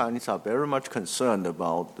few Chinese are very much concerned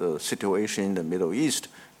about the situation in the Middle East,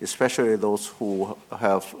 especially those who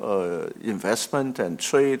have investment and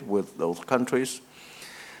trade with those countries.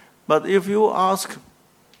 But if you ask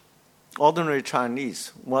ordinary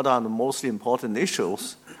Chinese what are the most important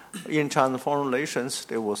issues in China's foreign relations,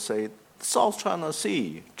 they will say South China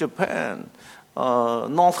Sea, Japan,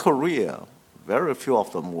 North Korea. Very few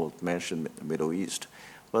of them will mention the Middle East.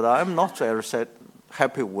 But I'm not very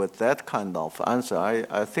happy with that kind of answer.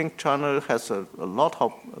 I think China has a lot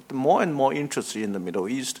of more and more interest in the Middle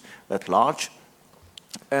East at large,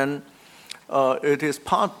 and it is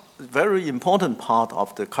very important part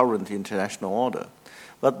of the current international order.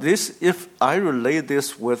 But this, if I relate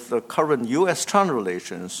this with the current U.S.-China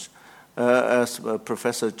relations, as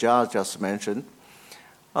Professor Jia just mentioned,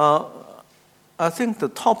 I think the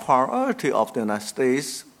top priority of the United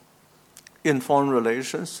States in foreign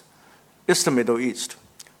relations is the Middle East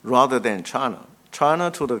rather than China.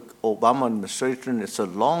 China to the Obama administration is a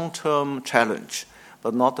long-term challenge,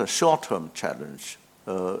 but not a short-term challenge,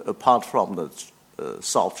 apart from the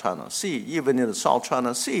South China Sea. Even in the South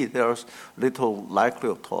China Sea, there's little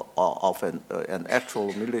likelihood of an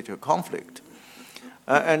actual military conflict.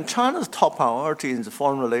 And China's top priority in the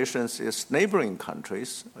foreign relations is neighboring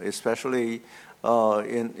countries, especially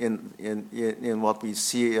in what we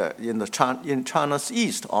see in China's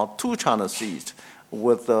east or to China's east,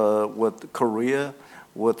 with Korea,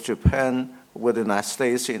 with Japan, with the United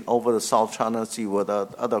States over the South China Sea, with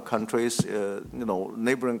other countries,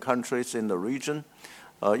 neighboring countries in the region,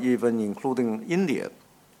 even including India.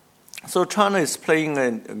 So China is playing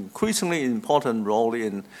an increasingly important role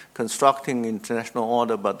in constructing international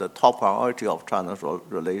order, but the top priority of China's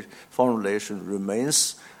foreign relations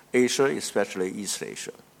remains Asia, especially East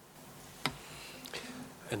Asia.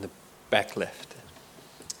 And the back left.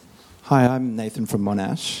 Hi, I'm Nathan from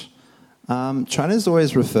Monash. China is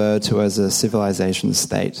always referred to as a civilization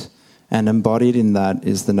state, and embodied in that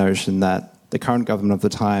is the notion that the current government of the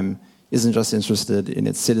time isn't just interested in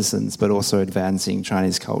its citizens, but also advancing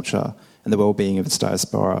Chinese culture and the well-being of its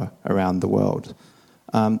diaspora around the world.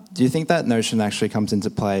 Do you think that notion actually comes into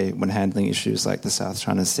play when handling issues like the South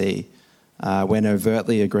China Sea, when an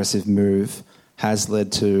overtly aggressive move has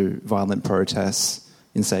led to violent protests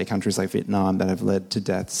in, say, countries like Vietnam that have led to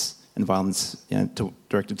deaths and violence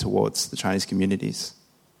directed towards the Chinese communities?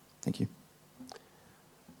 Thank you.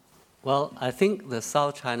 Well, I think the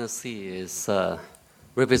South China Sea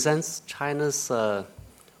represents China's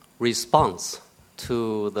response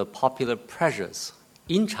to the popular pressures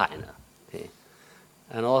in China, okay?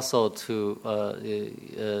 And also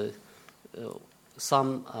to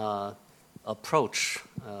some approach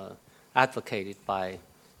advocated by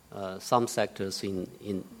some sectors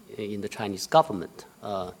in the Chinese government.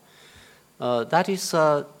 That is,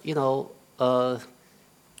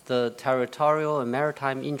 the territorial and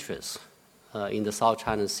maritime interests in the South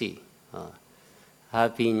China Sea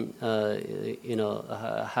have been,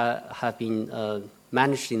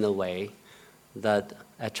 managed in a way that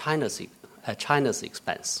at China's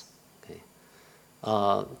expense. Okay,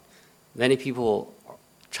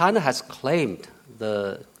 China has claimed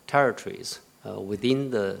the territories within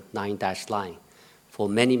the 9-dash line for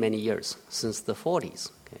many, many years, since the 40s.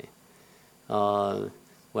 Okay,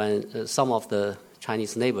 when some of the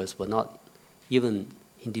Chinese neighbors were not even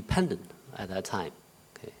independent at that time.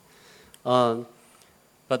 Okay.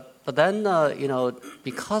 But then,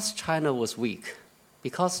 because China was weak,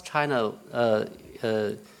 because China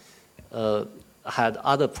had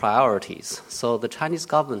other priorities, so the Chinese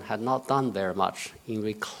government had not done very much in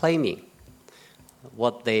reclaiming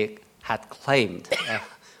what they had claimed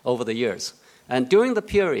over the years. And during the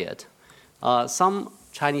period, some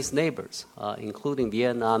Chinese neighbors, including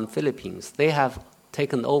Vietnam, Philippines, they have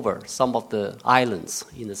taken over some of the islands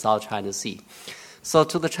in the South China Sea. So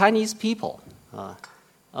to the Chinese people,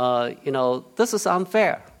 this is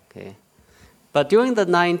unfair. Okay, but during the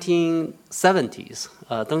 1970s,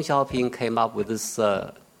 Deng Xiaoping came up with this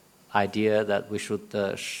idea that we should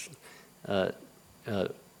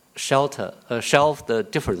shelve the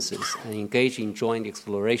differences and engage in joint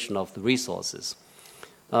exploration of the resources.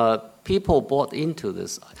 People bought into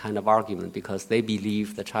this kind of argument because they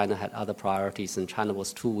believed that China had other priorities and China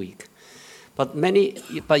was too weak. But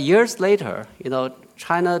years later,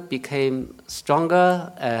 China became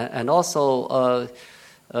stronger, and also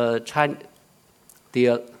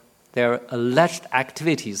their alleged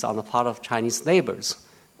activities on the part of Chinese neighbors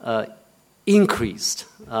increased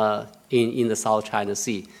in the South China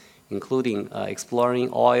Sea, including exploring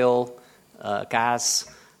oil, gas,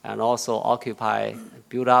 and also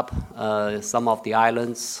build up some of the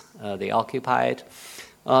islands they occupied.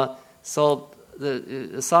 So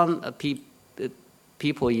some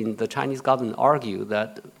people in the Chinese government argue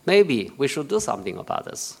that maybe we should do something about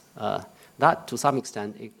this. That, to some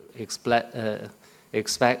extent, explain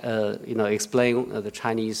the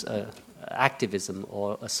Chinese activism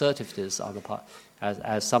or assertiveness on the part,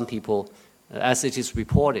 as some people, as it is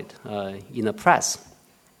reported in the press.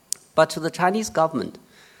 But to the Chinese government,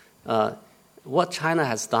 what China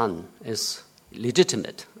has done is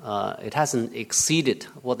legitimate. It hasn't exceeded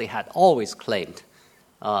what they had always claimed.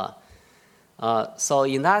 So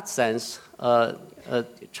in that sense,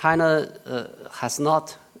 China is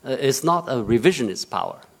not a revisionist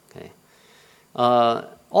power. Okay,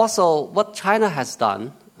 Also, what China has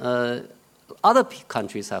done, other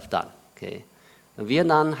countries have done. Okay,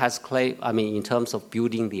 Vietnam has claimed, in terms of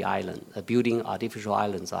building the island, building artificial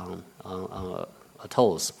islands on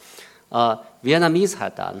atolls. Vietnamese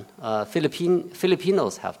had done,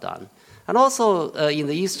 Filipinos have done, and also in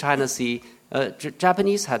the East China Sea,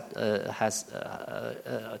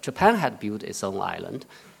 Japan had built its own island,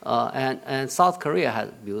 and South Korea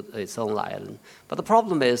had built its own island. But the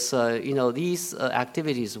problem is, these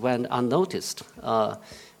activities went unnoticed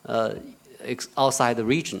outside the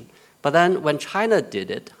region. But then when China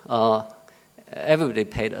did it, everybody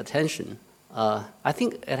paid attention. I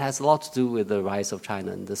think it has a lot to do with the rise of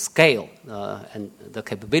China and the scale and the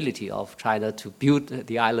capability of China to build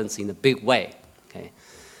the islands in a big way. Okay,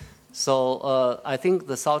 so I think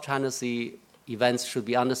the South China Sea events should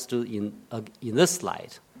be understood in this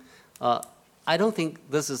light. I don't think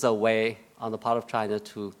this is a way on the part of China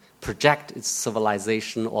to project its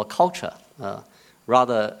civilization or culture.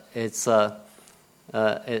 Rather, it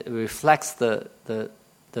reflects the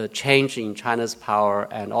change in China's power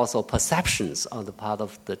and also perceptions on the part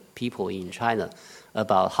of the people in China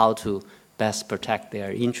about how to best protect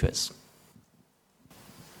their interests.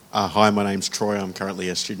 Hi, my name's Troy. I'm currently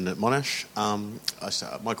a student at Monash.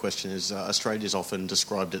 My question is, Australia's often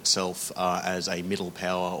described itself as a middle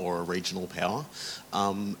power or a regional power.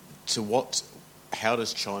 How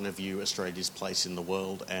does China view Australia's place in the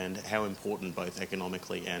world, and how important both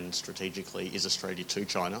economically and strategically is Australia to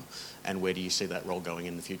China, and where do you see that role going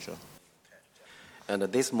in the future? And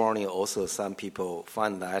this morning also some people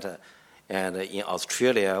find that, and in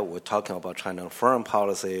Australia we're talking about China's foreign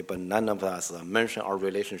policy, but none of us mention our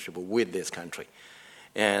relationship with this country.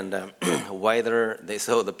 And whether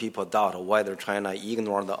the people doubt whether China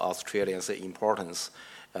ignored the Australians' importance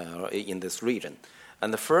in this region.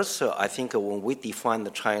 And the first, I think when we define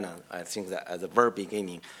China, I think that at the very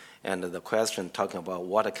beginning, and the question talking about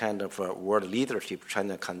what kind of world leadership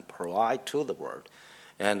China can provide to the world.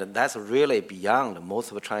 And that's really beyond most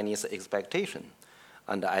of the Chinese expectation.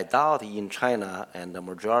 And I doubt in China, and the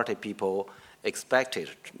majority of people expected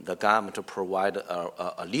the government to provide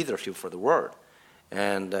a leadership for the world.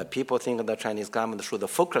 And people think the Chinese government should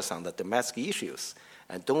focus on the domestic issues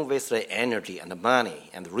and don't waste the energy and the money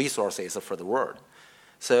and the resources for the world.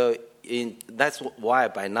 So that's why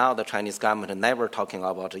by now the Chinese government never talking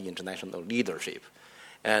about international leadership.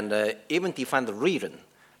 And even define the region.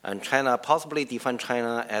 And China possibly define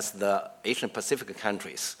China as the Asian Pacific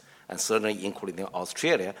countries, and certainly including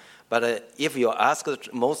Australia. But if you ask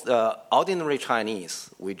most ordinary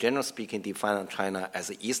Chinese, we generally speaking define China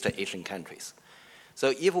as East Asian countries.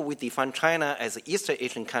 So if we define China as East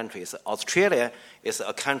Asian countries, Australia is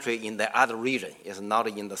a country in the other region, is not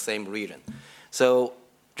in the same region. So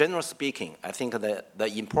generally speaking, I think that the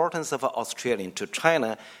importance of Australia to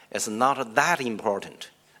China is not that important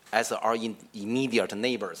as our immediate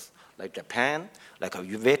neighbors, like Japan, like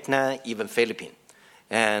Vietnam, even Philippines.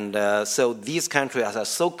 And so these countries are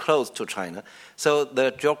so close to China. So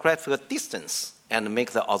the geographical distance and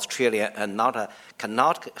make the Australia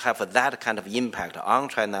cannot have that kind of impact on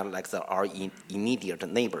China like our immediate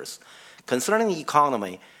neighbors. Concerning the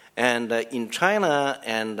economy, and in China,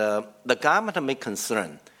 and the government may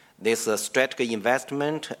concern this strategic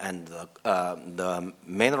investment and the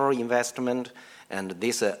mineral investment and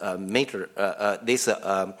this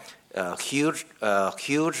huge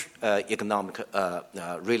economic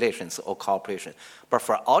relations or cooperation. But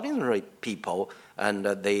for ordinary people, and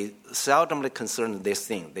they seldomly concern this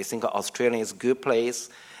thing. They think Australia is a good place,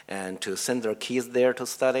 and to send their kids there to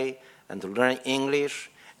study and to learn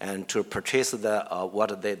English and to purchase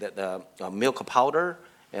the milk powder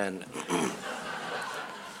and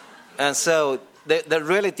and so they're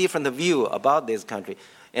really different view about this country.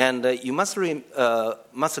 And you must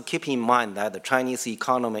keep in mind that the Chinese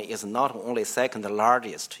economy is not only second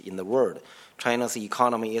largest in the world. China's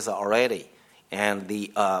economy is already and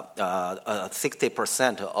the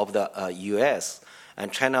 60% of the U.S.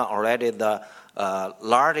 and China already the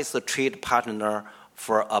largest trade partner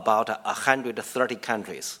for about 130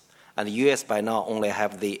 countries. And the U.S. by now only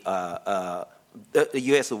have the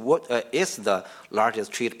U.S. is the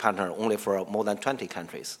largest trade partner only for more than 20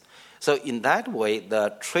 countries. So in that way,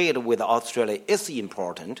 the trade with Australia is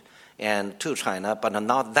important and to China, but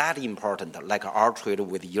not that important like our trade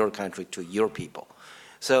with your country to your people.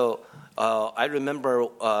 So I remember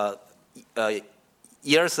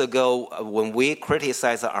years ago when we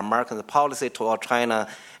criticized American policy toward China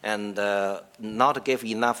and not give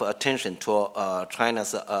enough attention to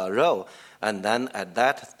China's role, and then at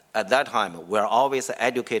that time, we're always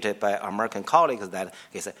educated by American colleagues that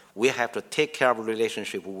we have to take care of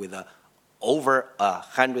relationship with over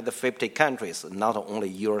 150 countries, not only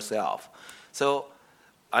yourself. So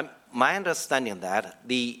my understanding that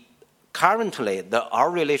currently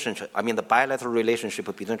our relationship, the bilateral relationship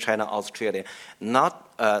between China and Australia, not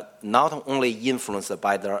only influenced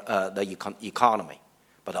by the economy,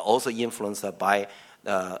 but also influenced by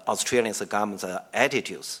Australian government's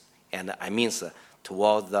attitudes, and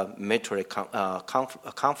towards the military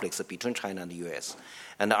conflicts between China and the U.S.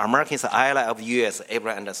 And the Americans, ally of the U.S.,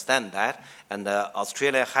 able to understand that, and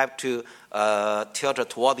Australia have to tilt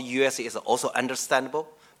toward the U.S. is also understandable,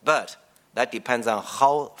 but that depends on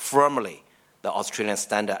how firmly the Australians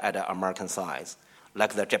stand at the American side,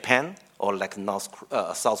 like the Japan or like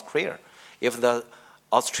South Korea. If the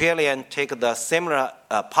Australian take the similar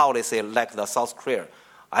policy like the South Korea,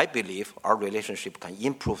 I believe our relationship can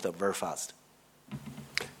improve very fast.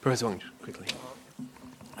 Professor Wang, quickly.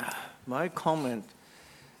 My comment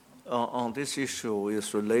on this issue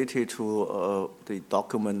is related to the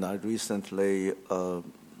document I recently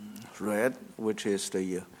read, which is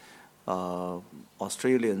the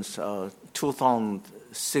Australians'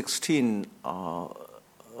 2016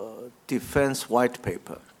 defense white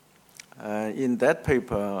paper. In that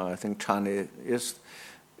paper, I think China is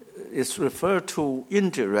referred to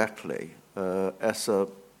indirectly as a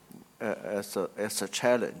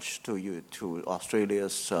challenge to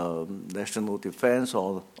Australia's national defense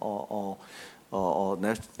or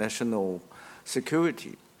national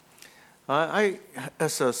security. I,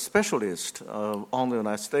 as a specialist on the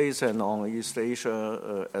United States and on East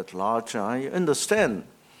Asia at large, I understand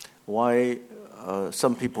why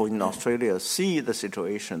some people in Australia see the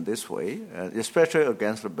situation this way, especially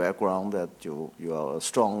against the background that you are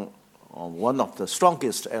one of the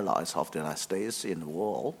strongest allies of the United States in the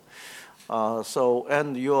world.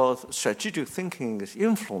 And your strategic thinking is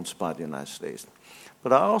influenced by the United States.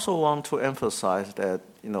 But I also want to emphasize that,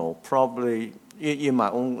 probably in my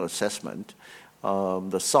own assessment,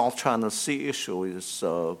 the South China Sea issue is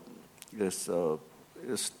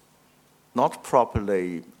not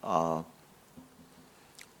properly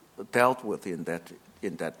dealt with in that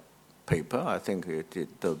paper. I think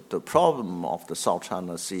the problem of the South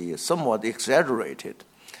China Sea is somewhat exaggerated.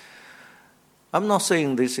 I'm not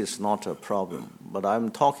saying this is not a problem, but I'm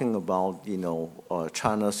talking about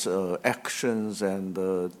China's actions and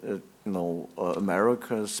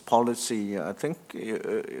America's policy. I think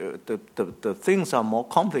the things are more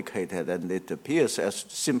complicated, and it appears as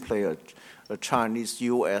simply a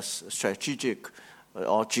Chinese-U.S. strategic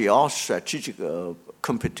or geostrategic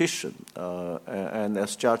competition. And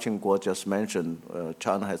as Jia Qingguo just mentioned,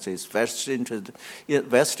 China has its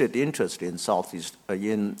vested interest in Southeast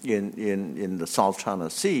in the South China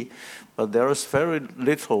Sea, but there is very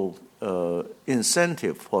little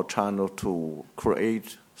incentive for China to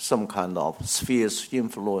create some kind of spheres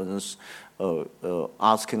influence,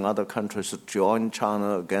 asking other countries to join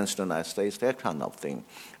China against the United States, that kind of thing.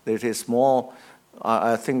 It is more.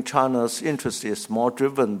 I think China's interest is more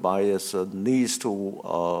driven by its needs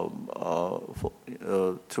to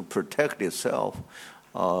protect itself.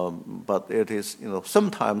 But it is,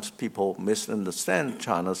 sometimes people misunderstand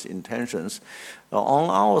China's intentions. On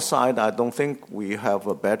our side, I don't think we have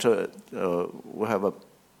a better.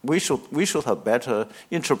 We should have better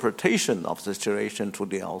interpretation of the situation to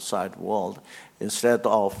the outside world instead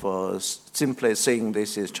of simply saying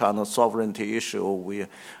this is China's sovereignty issue.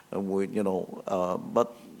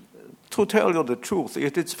 But to tell you the truth,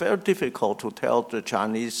 it is very difficult to tell the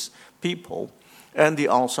Chinese people and the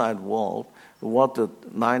outside world what the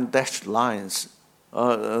 9 dashed lines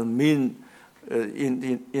mean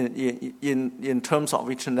in terms of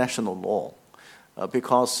international law.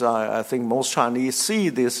 Because I think most Chinese see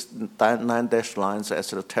these 9 dashed lines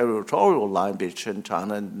as a territorial line between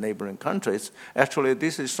China and neighboring countries. Actually,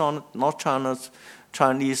 this is not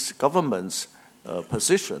Chinese government's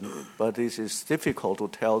position, but it is difficult to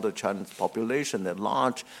tell the Chinese population at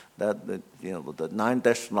large that the 9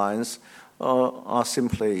 dashed lines are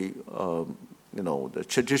simply the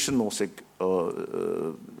traditional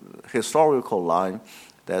historical line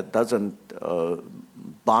that doesn't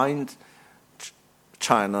bind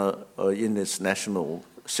China in its national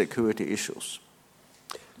security issues.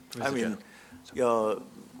 We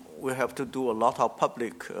have to do a lot of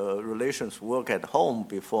public relations work at home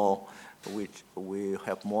before we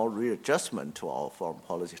have more readjustment to our foreign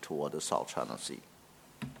policy toward the South China Sea.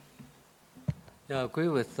 Yeah, I agree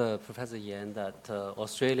with Professor Yan that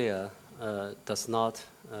Australia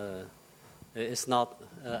is not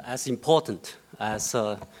as important as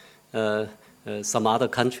some other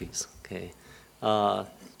countries. Okay.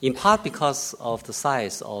 In part because of the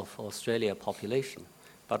size of Australia population,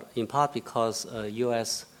 but in part because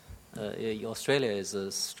U.S. Australia is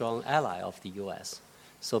a strong ally of the U.S.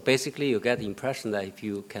 So basically, you get the impression that if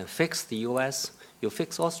you can fix the U.S., you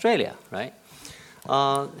fix Australia, right?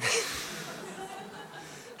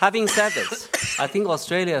 Having said this, I think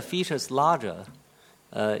Australia features larger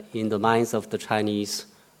in the minds of the Chinese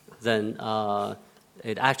than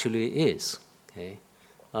it actually is. Okay?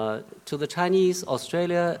 To the Chinese,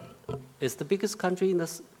 Australia is the biggest country in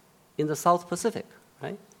the South Pacific,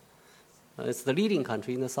 right? It's the leading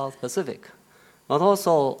country in the South Pacific. But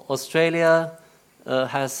also, Australia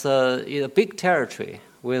has a big territory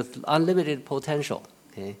with unlimited potential,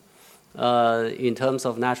 okay? In terms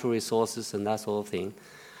of natural resources and that sort of thing.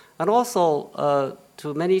 And also,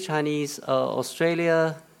 to many Chinese,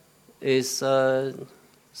 Australia is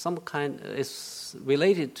is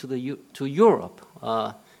related to Europe.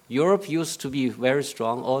 Europe used to be very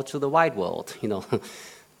strong, or to the wide world.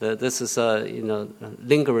 This is a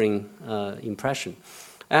lingering impression.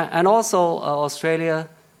 And also, Australia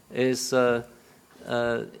is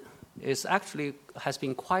actually has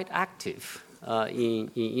been quite active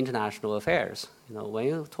in international affairs. When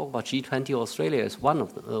you talk about G20, Australia is one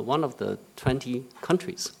of the 20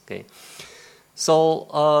 countries. Okay, so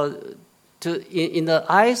in the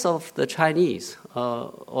eyes of the Chinese,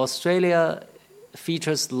 Australia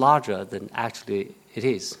features larger than actually it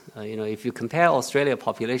is. If you compare Australia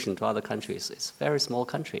population to other countries, it's a very small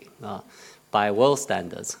country by world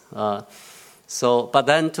standards. But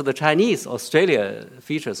then to the Chinese, Australia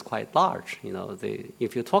features quite large.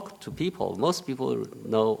 If you talk to people, most people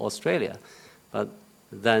know Australia, but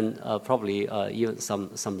then probably even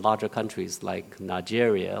some larger countries like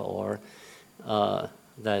Nigeria or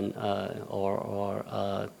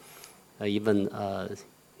even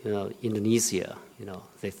Indonesia.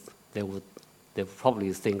 They would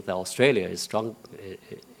probably think that Australia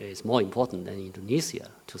is more important than Indonesia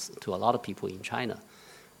to a lot of people in China.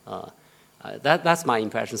 That's my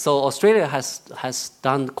impression. So Australia has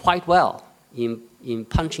done quite well in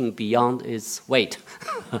punching beyond its weight.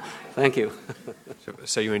 Thank you.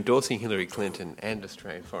 So you're endorsing Hillary Clinton and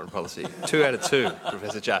Australian foreign policy. 2 out of 2,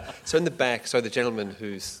 Professor Jia. So in the back, the gentleman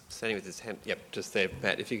who's standing with his hand, just there,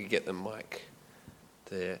 Matt, if you could get the mic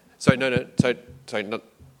there. Sorry, not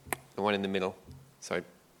the one in the middle. Sorry,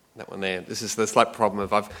 that one there. This is the slight problem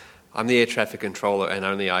of I'm the air traffic controller and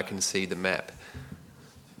only I can see the map.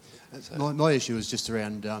 My issue is just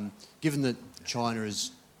around, given that China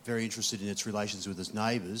is very interested in its relations with its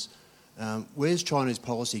neighbours, where's China's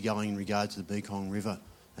policy going in regard to the Mekong River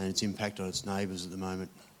and its impact on its neighbours at the moment?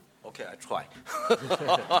 Okay, I try.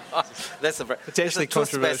 That's a very potentially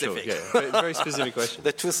controversial. Very specific question.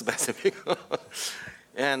 They're too specific.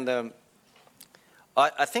 And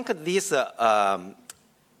I think this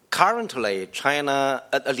currently China,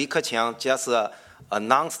 Li Keqiang just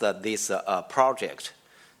announced this project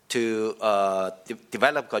to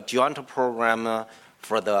develop a joint program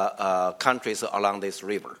for the countries along this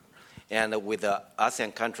river and with the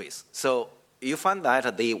ASEAN countries. So you find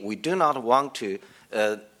that we do not want to,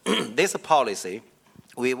 this policy,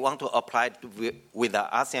 we want to apply with the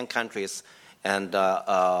ASEAN countries and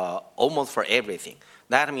almost for everything.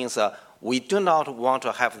 That means we do not want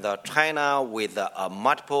to have the China with a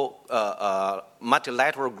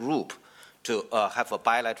multilateral group to have a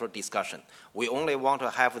bilateral discussion. We only want to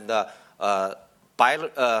have the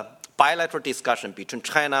bilateral discussion between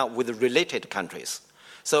China with related countries.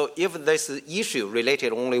 So if this issue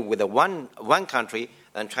related only with one country,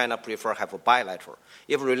 then China prefer have a bilateral.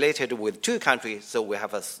 If related with 2 countries, so we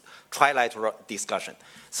have a trilateral discussion.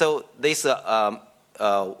 So this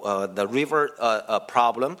the river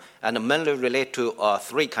problem and mainly relate to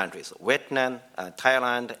 3 countries: Vietnam,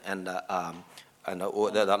 Thailand, and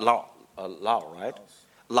Laos, right?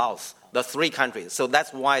 Laos, the 3 countries. So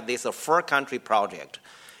that's why this is a 4-country project.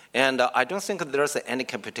 And I don't think there's any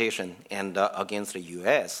competition against the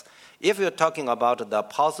U.S. If you're talking about the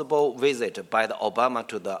possible visit by the Obama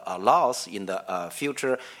to the Laos in the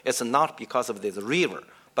future, it's not because of this river,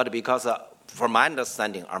 but because, from my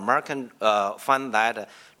understanding, American find that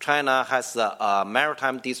China has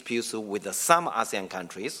maritime disputes with some ASEAN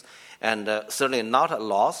countries, and certainly not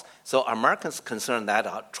Laos. So Americans concerned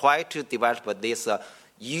that try to develop this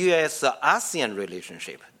U.S.-ASEAN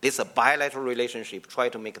relationship, this bilateral relationship, try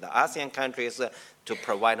to make the ASEAN countries to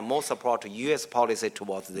provide more support to U.S. policy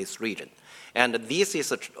towards this region. And this is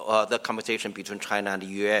the competition between China and the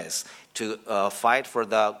U.S. to fight for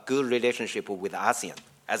the good relationship with ASEAN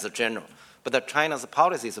as a general. But China's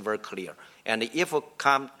policy is very clear. And if we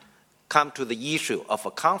come to the issue of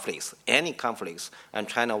conflicts, any conflicts, and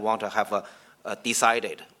China want to have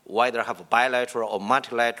decided whether have a bilateral or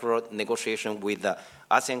multilateral negotiation with the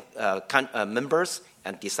ASEAN members,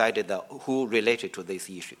 and decided who related to this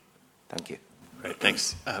issue. Thank you. Great,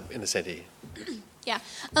 thanks. In the centre here. Yeah.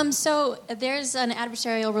 So there's an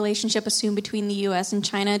adversarial relationship assumed between the U.S. and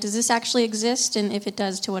China. Does this actually exist, and if it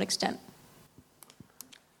does, to what extent?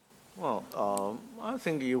 Well, I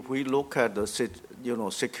think if we look at the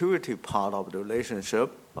security part of the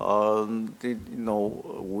relationship,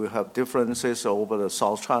 we have differences over the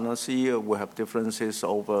South China Sea. We have differences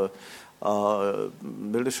over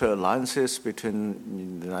military alliances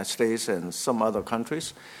between the United States and some other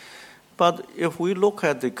countries. But if we look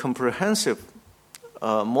at the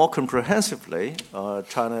more comprehensively,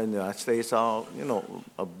 China and the United States are,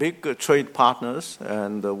 big trade partners,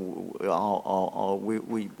 and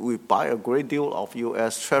we buy a great deal of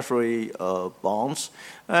U.S. Treasury bonds,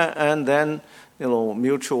 and then,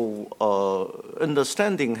 mutual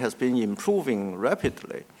understanding has been improving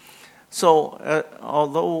rapidly. So,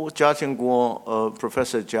 although Jia Qingguo,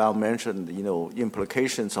 Professor Jia mentioned,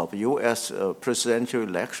 implications of U.S. presidential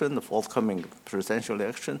election, the forthcoming presidential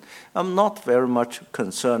election, I'm not very much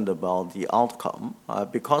concerned about the outcome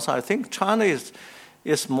because I think China is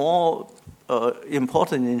more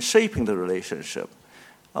important in shaping the relationship.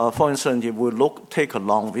 For instance, if we take a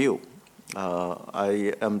long view,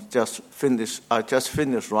 I just finished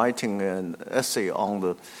writing an essay on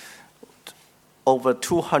the over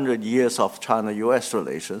 200 years of China-U.S.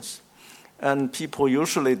 relations, and people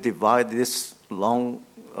usually divide this long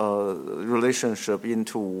relationship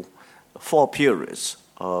into 4 periods.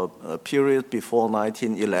 A period before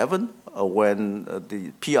 1911, when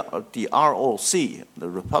the ROC, the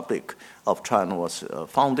Republic of China, was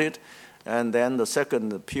founded, and then the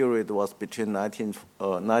second period was between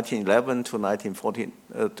 1911 to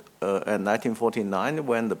 1949,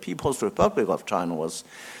 when the People's Republic of China was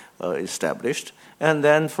established, and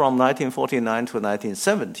then from 1949 to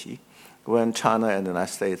 1970, when China and the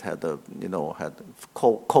United States had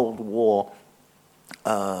Cold War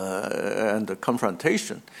and the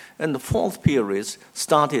confrontation, and the 4th period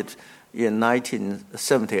started in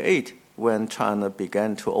 1978, when China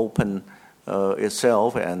began to open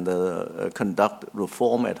itself and conduct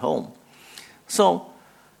reform at home. So,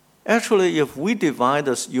 actually, if we divide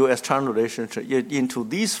the U.S.-China relationship into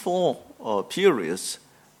these 4 periods,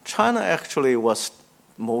 China's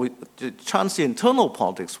internal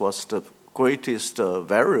politics was the greatest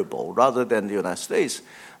variable rather than the United States.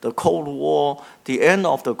 The Cold War, the end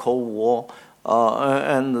of the Cold War,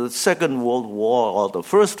 and the Second World War or the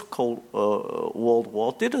First World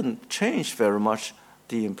War didn't change very much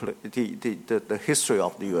the history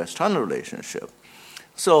of the U.S.-China relationship.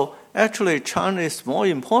 So actually, China is more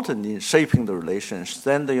important in shaping the relations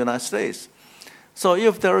than the United States. So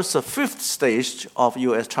if there is a 5th stage of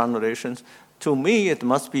U.S.-China relations, to me it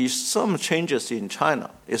must be some changes in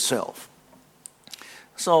China itself.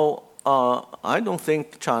 So I don't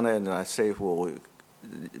think China and the United States will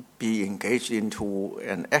be engaged into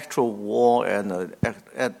an actual war and an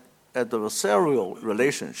adversarial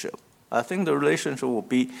relationship. I think the relationship will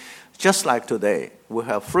be just like today. We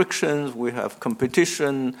have frictions, we have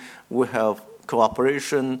competition, we have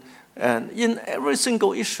cooperation, and in every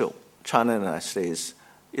single issue, China and the United States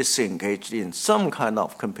is engaged in some kind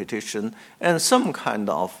of competition and some kind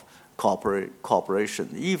of cooperation,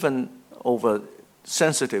 even over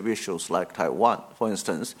sensitive issues like Taiwan, for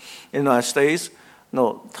instance. In the United States,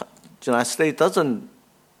 the United States doesn't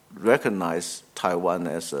recognize Taiwan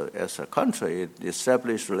as a country. It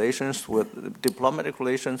established diplomatic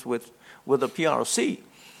relations with the PRC,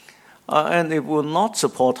 and it will not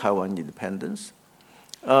support Taiwan independence.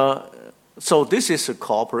 So this is a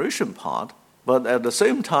cooperation part, but at the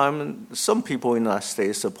same time, some people in the United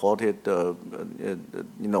States supported,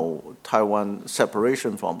 Taiwan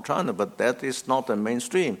separation from China, but that is not the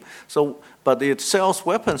mainstream. So, but it sells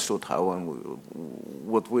weapons to Taiwan,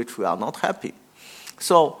 with which we are not happy.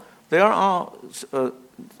 So there are,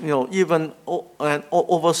 even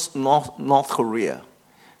over North Korea,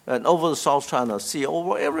 and over the South China Sea,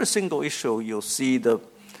 over every single issue, you see the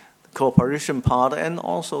cooperation part and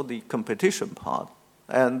also the competition part.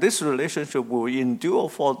 And this relationship will endure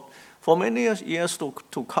for many years to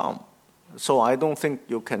come. So I don't think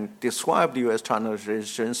you can describe the U.S.-China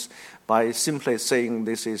relations by simply saying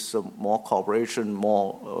this is more cooperation,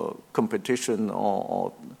 more competition,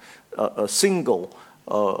 or a single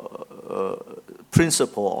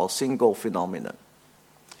principle or single phenomenon.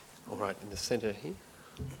 All right, in the centre here.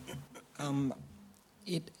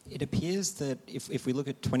 It appears that if we look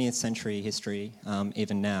at 20th century history,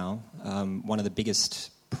 even now, one of the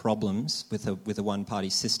biggest problems with a one-party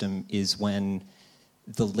system is when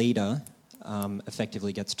the leader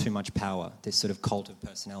effectively gets too much power, this sort of cult of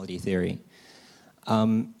personality theory.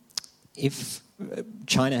 if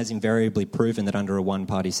China has invariably proven that under a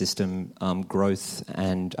one-party system, growth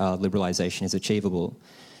and liberalization is achievable.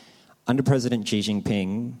 Under President Xi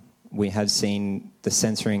Jinping, we have seen the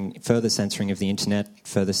further censoring of the internet,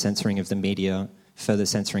 further censoring of the media, further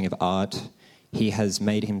censoring of art. He has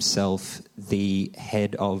made himself the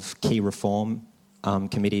head of key reform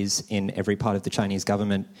committees in every part of the Chinese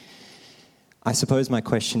government. I suppose my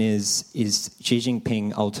question is Xi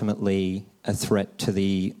Jinping ultimately a threat to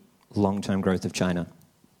the long-term growth of China?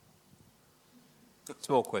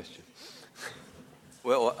 Small question.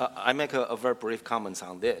 Well, I make a very brief comment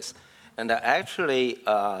on this. And actually,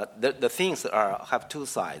 the things have two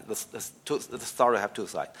sides. The story have two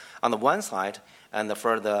sides. On the one side, and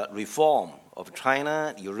for the reform of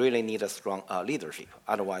China, you really need a strong leadership.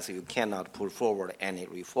 Otherwise, you cannot put forward any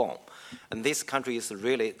reform. And this country is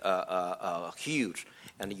really huge,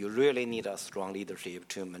 and you really need a strong leadership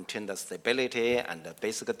to maintain the stability and the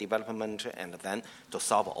basic development, and then to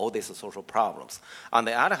solve all these social problems. On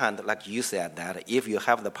the other hand, like you said, that if you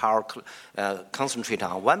have the power concentrated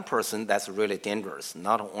on one person, that's really dangerous,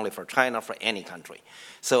 not only for China, for any country.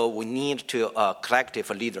 So we need to collective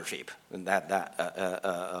leadership,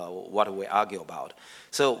 what we argue about.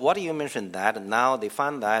 So what you mentioned that now they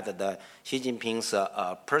find that the Xi Jinping's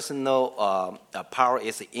personal power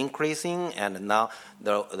is increasing, and now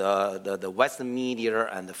the Western media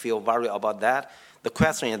and feel worried about that. The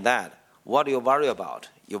question is that, what do you worry about?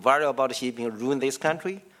 You worry about Xi Jinping ruin this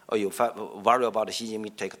country, or you worry about Xi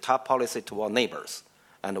Jinping take tough policy toward neighbors,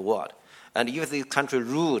 and what? And if the country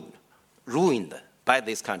ruined by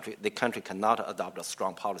this country, the country cannot adopt a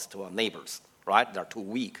strong policy toward neighbors, right? They're too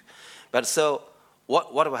weak. But so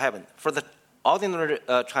what will happen? For the ordinary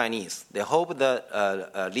Chinese, they hope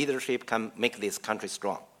the leadership can make this country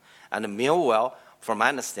strong. And meanwhile, from my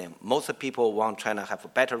understanding, most people want China to have a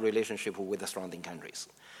better relationship with the surrounding countries.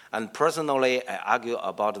 And personally, I argue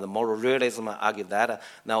about the moral realism. I argue that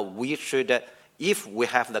now we should, if we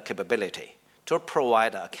have the capability to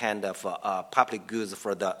provide a kind of public goods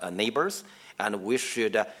for the neighbors, and we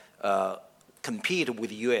should compete with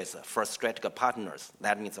the U.S. for strategic partners.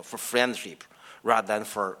 That means for friendship rather than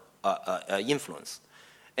for influence.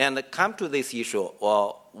 And come to this issue,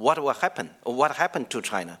 what will happen? What happened to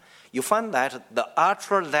China? You find that the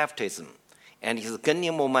ultra-leftism and is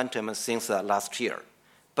gaining momentum since last year.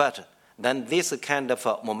 But then this kind of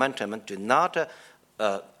momentum do not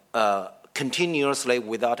continuously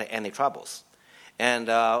without any troubles. And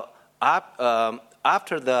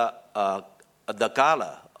after the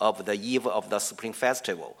gala of the eve of the Spring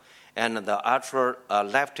Festival, and the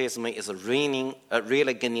ultra-leftism is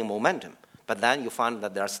really gaining momentum. But then you find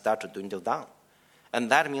that they start to dwindle down. And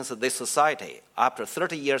that means that the society, after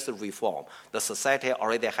 30 years of reform, the society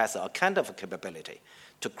already has a kind of capability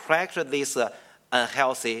to crack this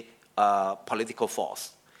unhealthy political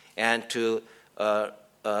force and to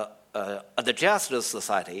adjust the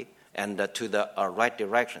society and to the right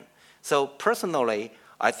direction. So personally,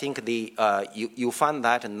 I think you find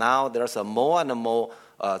that now there's a more and more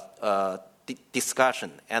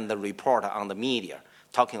discussion and the report on the media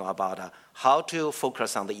talking about how to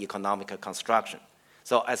focus on the economic construction.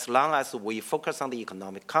 So as long as we focus on the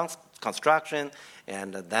economic construction,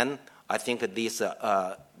 and then I think this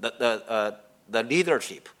the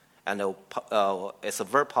leadership and is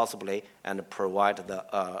very possibly and provide the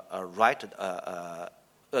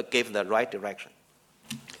give the right direction.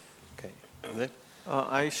 Okay.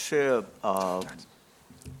 I share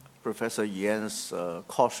Professor Yan's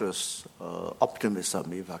cautious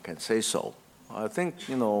optimism, if I can say so. I think,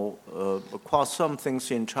 across some things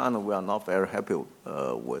in China we are not very happy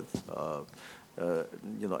with.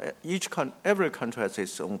 Every country has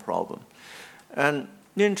its own problem. And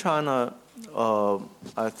in China,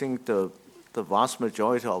 I think the vast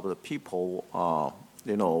majority of the people,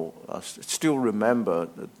 still remember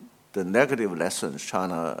the negative lessons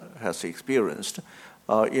China has experienced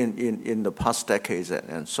in the past decades.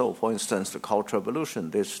 And so, for instance, the Cultural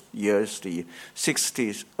Revolution, this year is the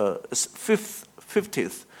 50th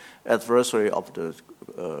anniversary of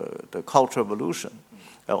the Cultural Revolution.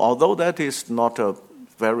 Although that is not a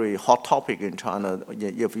very hot topic in China,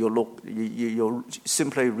 if you look, you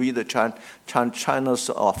simply read the China's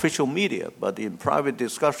official media, but in private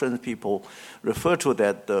discussions, people refer to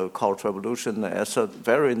that Cultural Revolution as a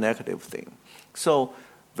very negative thing. So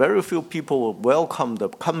very few people welcome the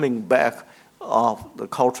coming back of the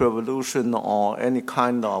Cultural Revolution or any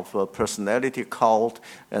kind of personality cult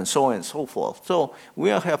and so on and so forth. So we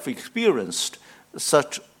have experienced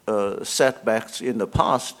such setbacks in the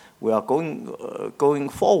past. We are going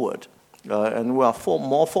forward, and we are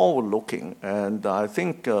more forward-looking. And I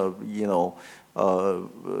think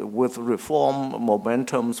with reform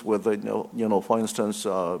momentums, with for instance,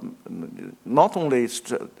 not only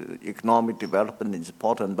economic development is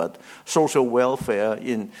important, but social welfare,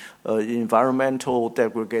 in environmental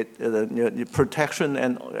protection,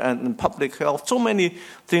 and public health. So many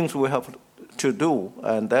things we have to do,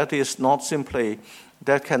 and that cannot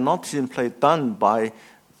simply done by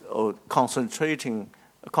concentration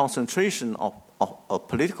of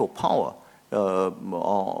political power.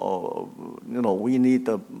 We need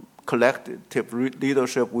a collective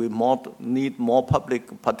leadership. We need more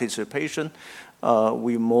public participation.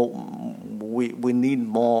 We need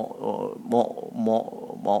more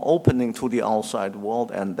opening to the outside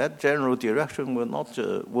world, and that general direction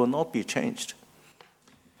will not be changed.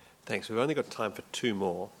 Thanks. We've only got time for two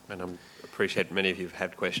more, and I appreciate many of you have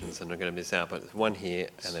had questions and are going to miss out, but there's one here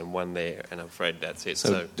and then one there, and I'm afraid that's it.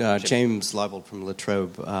 So James Leibold from La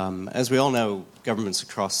Trobe. As we all know, governments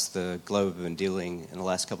across the globe have been dealing in the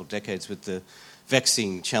last couple of decades with the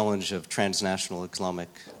vexing challenge of transnational Islamic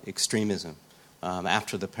extremism.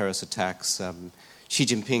 After the Paris attacks, Xi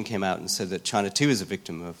Jinping came out and said that China too is a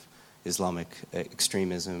victim of Islamic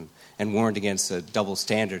extremism and warned against a double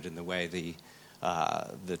standard in the way the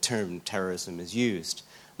term terrorism is used.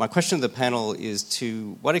 My question to the panel is,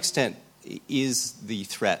 to what extent is the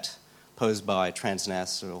threat posed by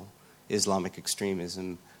transnational Islamic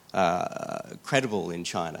extremism credible in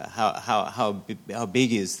China? How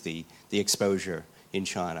big is the exposure in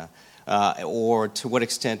China? Or to what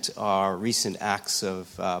extent are recent acts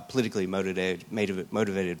of politically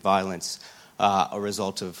motivated violence a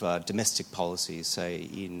result of domestic policies, say,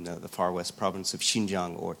 in the far west province of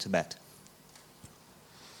Xinjiang or Tibet?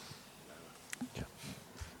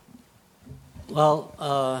 Well,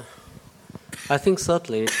 I think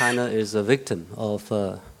certainly China is a victim of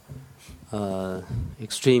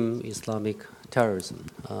extreme Islamic terrorism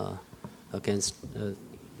against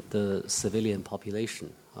the civilian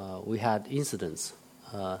population. We had incidents,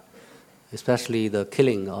 especially the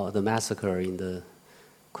killing or the massacre in the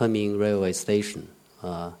Kunming railway station.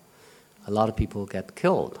 A lot of people get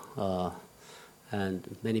killed,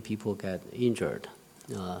 and many people get injured.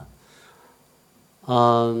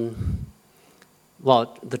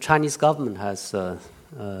 Well, the Chinese government has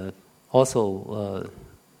also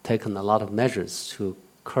taken a lot of measures to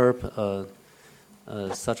curb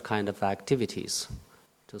such kind of activities,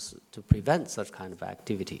 to prevent such kind of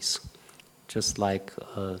activities, just like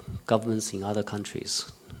governments in other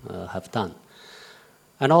countries have done.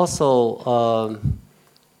 And also,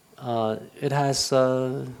 it has,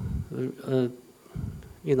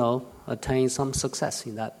 attained some success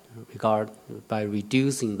in that regard by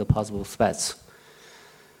reducing the possible threats.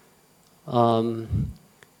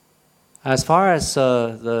 As far as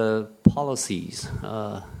the policies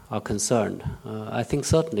are concerned, I think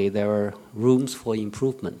certainly there are rooms for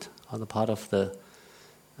improvement on the part of the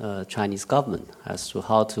Chinese government as to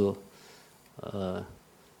how to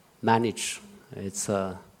manage its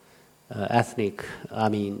the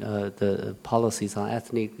policies on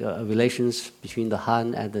ethnic relations between the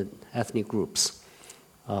Han and the ethnic groups,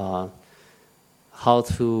 how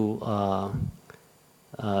to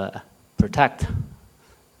protect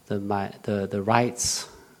the rights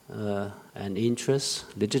and interests,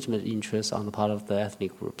 legitimate interests on the part of the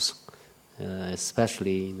ethnic groups,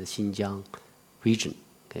 especially in the Xinjiang region.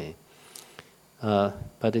 Okay,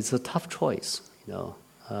 but it's a tough choice,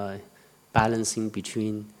 balancing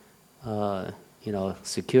between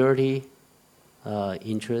security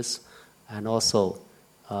interests and also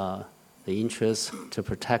the interest to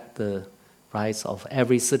protect the rights of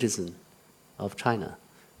every citizen of China.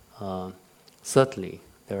 Certainly,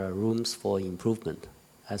 there are rooms for improvement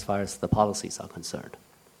as far as the policies are concerned.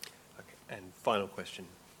 Okay. And final question.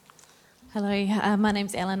 Hello, my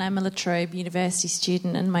name's Ellen. I'm a La Trobe University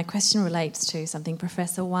student, and my question relates to something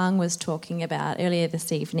Professor Wang was talking about earlier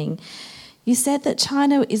this evening. You said that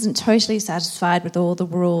China isn't totally satisfied with all the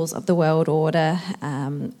rules of the world order,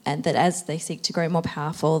 and that as they seek to grow more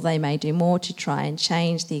powerful, they may do more to try and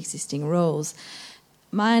change the existing rules.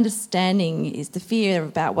 My understanding is the fear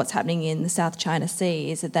about what's happening in the South China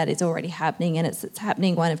Sea is that is already happening, and it's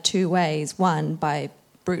happening one of two ways. One, by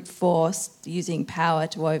brute force, using power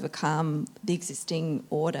to overcome the existing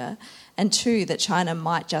order, and two, that China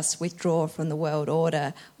might just withdraw from the world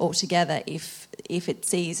order altogether if it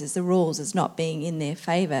sees as the rules as not being in their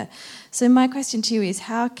favour. So my question to you is,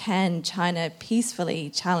 how can China peacefully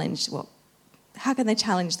challenge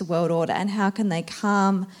the world order, and how can they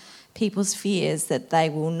calm people's fears that they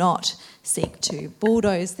will not seek to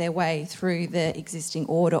bulldoze their way through the existing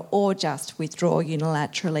order or just withdraw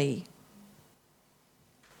unilaterally?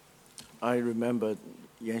 I remember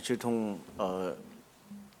Yan Xuetong,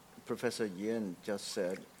 Professor Yan just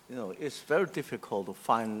said, it's very difficult to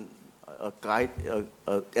find a guide,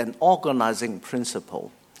 an organizing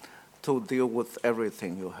principle to deal with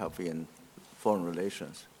everything you have in foreign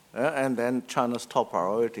relations. And then China's top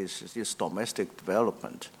priority is domestic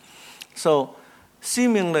development. So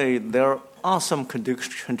seemingly there are some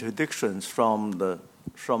contradictions from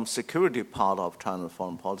security part of China's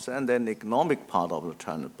foreign policy and then economic part of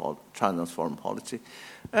China's foreign policy.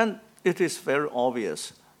 And it is very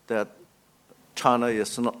obvious that China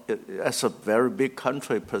is not, as a very big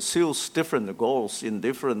country, pursues different goals in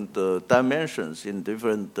different dimensions, in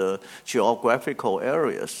different geographical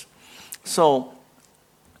areas. So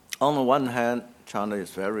on the one hand, China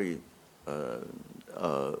is very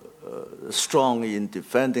strong in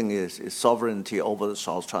defending its sovereignty over the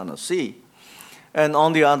South China Sea. And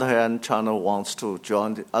on the other hand, China wants to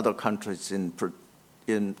join the other countries in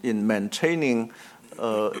maintaining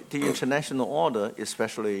the international order,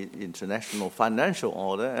 especially international financial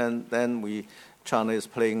order. And then China is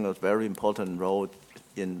playing a very important role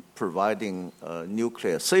in providing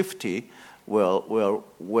nuclear safety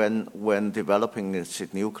when developing its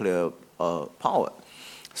nuclear power.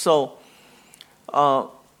 So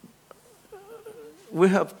we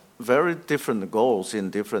have very different goals in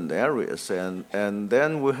different areas, and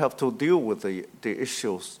then we have to deal with the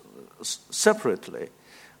issues separately.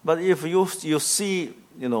 But if you see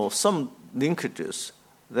some linkages,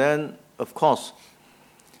 then of course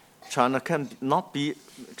China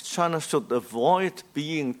should avoid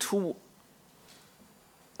being too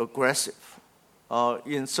aggressive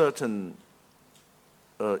in certain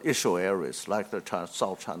issue areas like the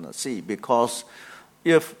South China Sea, because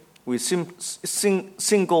if we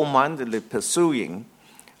single-mindedly pursuing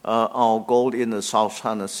our goal in the South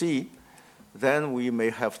China Sea, then we may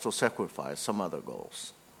have to sacrifice some other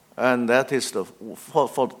goals. And that is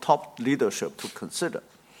for the top leadership to consider.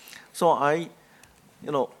 So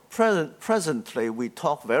presently we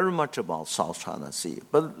talk very much about South China Sea,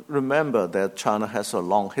 but remember that China has a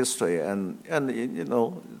long history, and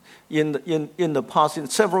in the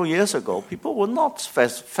past, several years ago, people were not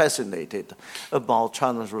fascinated about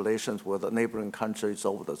China's relations with the neighboring countries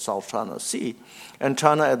over the South China Sea, and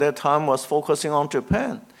China at that time was focusing on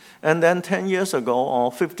Japan. And then 10 years ago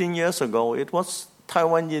or 15 years ago, it was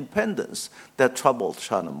Taiwan independence that troubled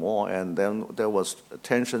China more, and then there was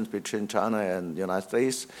tensions between China and the United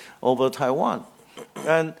States over Taiwan.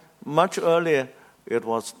 And much earlier, it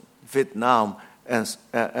was Vietnam and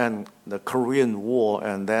the Korean War,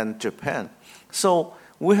 and then Japan. So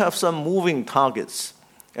we have some moving targets,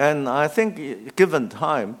 and I think given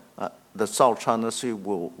time, the South China Sea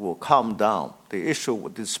will calm down. The issue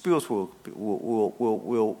with disputes will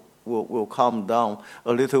calm down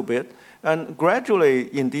a little bit. And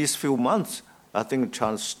gradually, in these few months, I think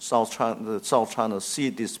the South China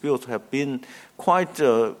Sea disputes have been quite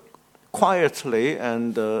quietly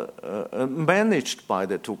and managed by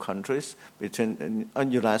the two countries, between the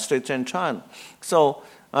United States and China. So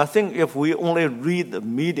I think if we only read the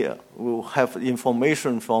media, we'll have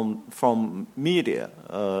information from media.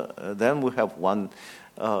 Then we have one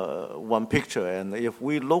picture. And if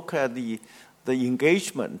we look at the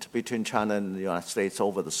engagement between China and the United States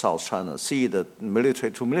over the South China Sea, the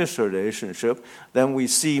military-to-military relationship, then we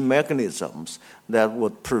see mechanisms that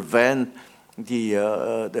would prevent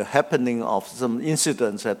the happening of some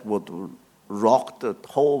incidents that would rock the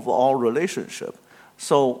whole overall relationship.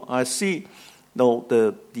 So I see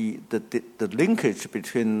the linkage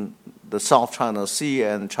between the South China Sea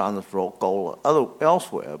and China's goal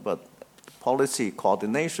elsewhere, but policy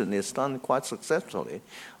coordination is done quite successfully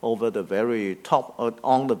over the very top,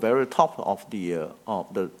 on the very top of the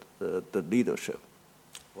leadership.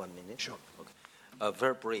 1 minute. Sure. Okay.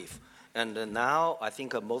 Very brief. And now I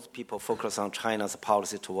think most people focus on China's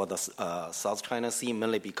policy toward the South China Sea,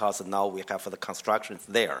 mainly because now we have the constructions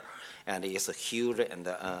there, and it's huge and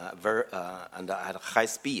and at high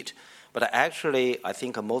speed. But actually, I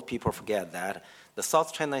think most people forget that the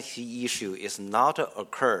South China Sea issue is not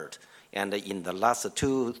occurred and in the last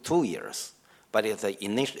two years, but it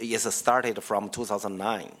started from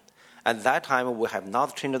 2009. At that time, we have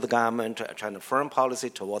not changed the government. China's foreign policy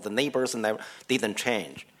toward the neighbors didn't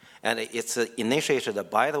change. And it's initiated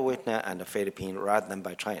by the Vietnam and the Philippines rather than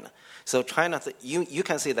by China. So China, you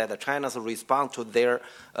can see that China's response to their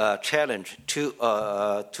challenge too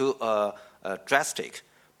drastic.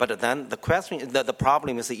 But then the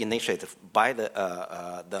problem is initiated by the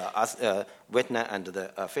Vietnam and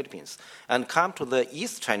the Philippines. And come to the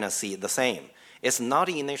East China Sea, the same. It's not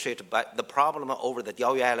initiated by the problem over the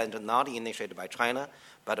Diaoyu Island, not initiated by China,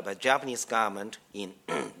 but by Japanese government in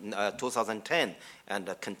 2010,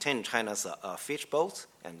 and contained China's fish boats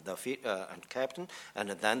and the and captain, and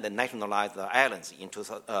then they nationalized the islands in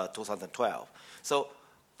 2012. So,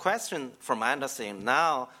 question from my understanding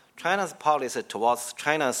now, China's policy towards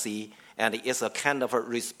China Sea and is a kind of a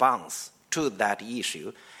response to that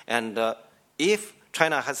issue. And if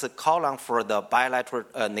China has a call on for the bilateral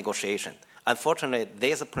negotiation, unfortunately,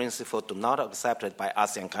 this principle do not accepted by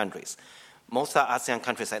ASEAN countries. Most ASEAN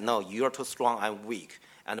countries say, no, you're too strong, I'm weak.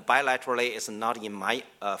 And bilaterally is not in my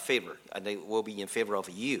favor, and they will be in favor of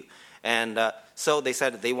you. And so they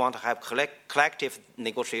said they want to have collective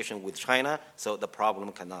negotiation with China, so the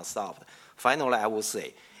problem cannot solve. Finally, I will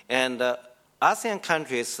say, and ASEAN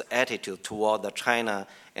countries' attitude toward China,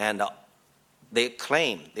 and they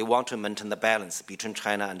claim they want to maintain the balance between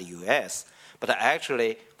China and the U.S., but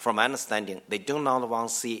actually, from my understanding, they do not want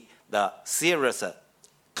to see the serious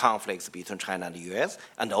conflicts between China and the U.S.,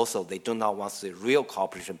 and also they do not want to see real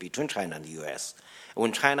cooperation between China and the U.S.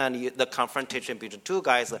 When China and the confrontation between two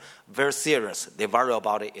guys are very serious, they worry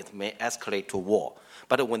about it, it may escalate to war.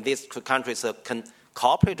 But when these two countries can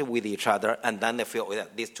cooperate with each other, and then they feel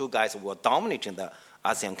that these two guys were dominating the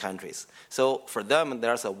ASEAN countries. So for them,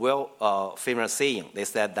 there's a famous saying. They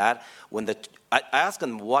said that when I asked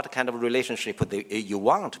them what kind of relationship you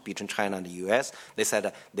want between China and the U.S., they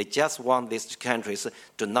said they just want these countries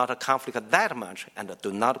to not conflict that much and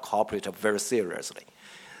do not cooperate very seriously.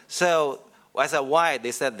 So I said why?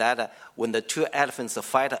 They said that when the two elephants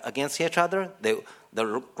fight against each other,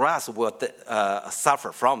 the grass will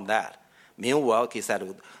suffer from that. Meanwhile, he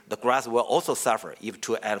said the grass will also suffer if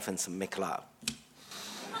two elephants make love.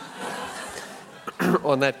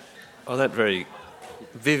 On that very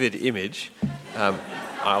vivid image,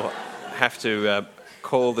 I'll have to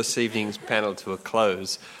call this evening's panel to a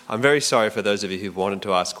close. I'm very sorry for those of you who've wanted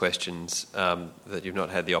to ask questions that you've not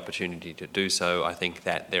had the opportunity to do so. I think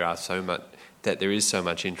that there is so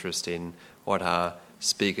much interest in what our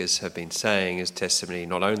speakers have been saying as testimony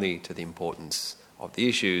not only to the importance of the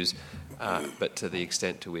issues, but to the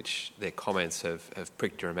extent to which their comments have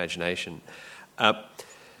pricked your imagination.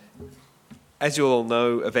 As you all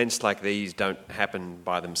know, events like these don't happen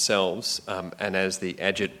by themselves, and as the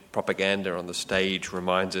agit propaganda on the stage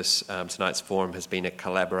reminds us, tonight's forum has been a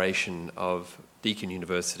collaboration of Deakin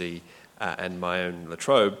University and my own La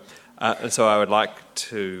Trobe. And so I would like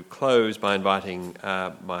to close by inviting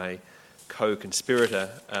my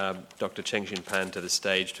co-conspirator, Dr. Chengxin Pan, to the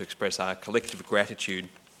stage to express our collective gratitude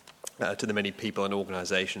to the many people and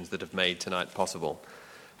organisations that have made tonight possible.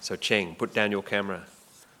 So Cheng, put down your camera.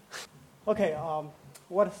 Okay,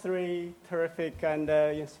 what three terrific and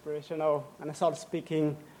inspirational and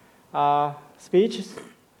thought-speaking speeches,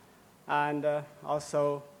 and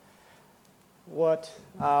also what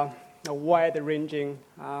a wide-ranging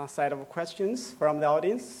set of questions from the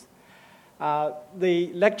audience.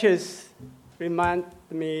 The lectures remind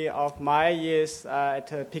me of my years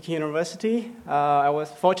at Peking University. I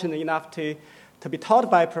was fortunate enough to be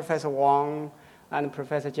taught by Professor Wang and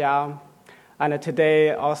Professor Jia. And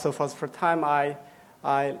today, also for the first time, I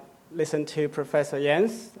listened to Professor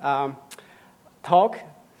Yan's talk.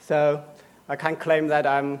 So I can claim that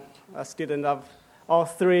I'm a student of all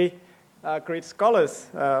three great scholars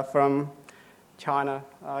from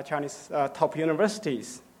Chinese top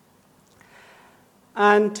universities.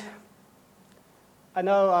 And I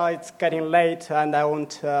know it's getting late, and I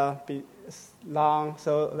won't be long,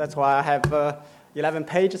 so that's why I have 11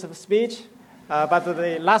 pages of speech. But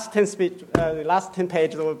the last 10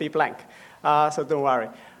 pages will be blank, so don't worry.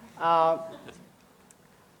 I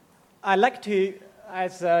like to,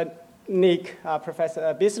 as Nick,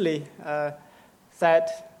 Professor Bisley said,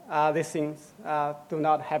 these things do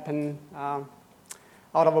not happen out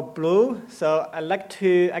of a blue. So I like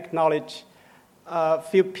to acknowledge a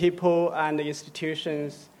few people and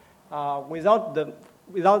institutions. Without them,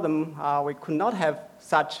 we could not have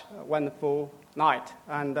such a wonderful night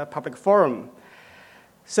and public forum.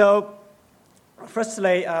 So,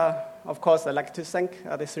 firstly, of course, I'd like to thank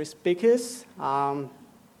the three speakers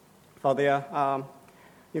for their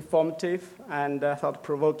informative and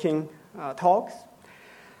thought-provoking talks.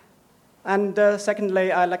 And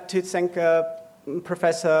secondly, I'd like to thank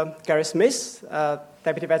Professor Gary Smith,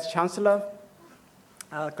 Deputy Vice-Chancellor,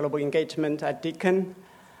 Global Engagement at Deakin.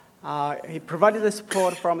 He provided the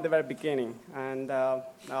support from the very beginning, and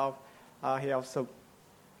now he also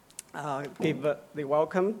give the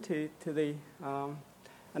welcome to the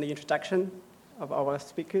and the introduction of our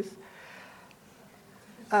speakers.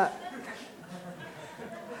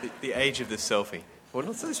 The age of the selfie. Well,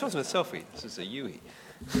 this wasn't a selfie. This is a Yui.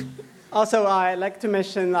 Also, I'd like to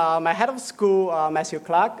mention my head of school, Matthew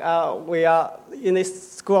Clark. We are in the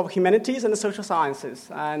School of Humanities and Social Sciences.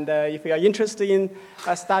 And if you are interested in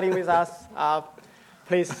studying with us,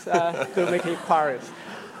 please do make inquiries.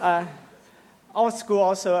 Our school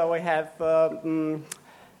also, we have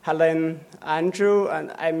Helen Andrew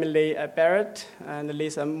and Emily Barrett and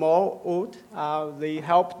Lisa Morwood. They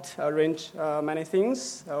helped arrange many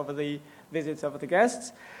things over the visits of the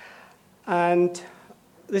guests. And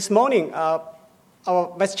this morning, our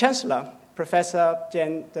Vice-Chancellor, Professor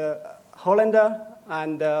Jan de Hollander,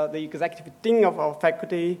 and the Executive Dean of our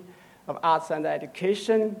Faculty of Arts and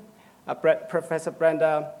Education, Professor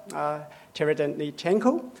Brenda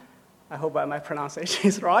Cheredennichenko, I hope my pronunciation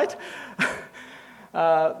is right,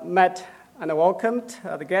 met and welcomed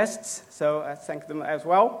the guests, so I thank them as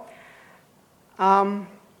well.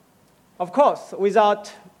 Of course,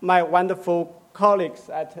 without my wonderful colleagues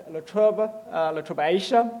at Trobe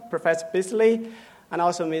Asia, Professor Bisley, and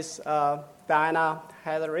also Ms. Diana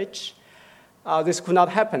Heatherich, this could not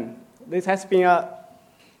happen. This has been a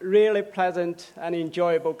really pleasant and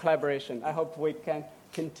enjoyable collaboration. I hope we can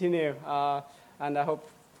continue, and I hope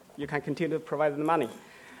you can continue to provide the money.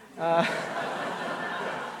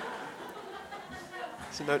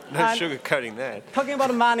 So no sugarcoating that. Talking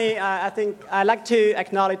about money, I think I'd like to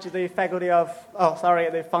acknowledge the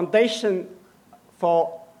the Foundation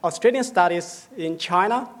for Australian Studies in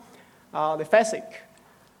China, the FASIC,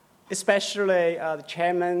 especially the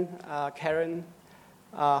chairman, Karen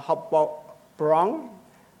Hopgood-Brown,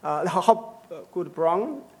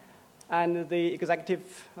 and the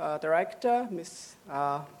executive director, Ms.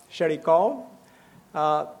 Shirley Gall.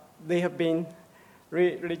 They have been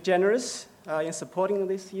really generous in supporting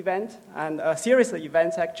this event, and a series of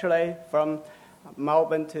events actually from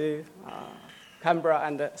Melbourne to Canberra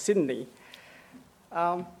and Sydney.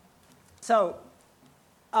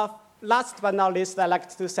 Last but not least, I'd like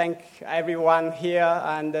to thank everyone here,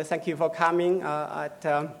 and thank you for coming at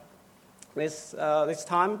this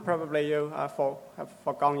time. Probably you have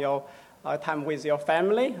forgone your time with your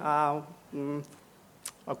family, a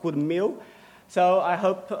good meal. So I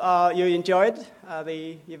hope you enjoyed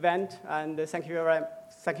the event, and thank you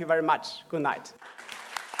very much. Good night.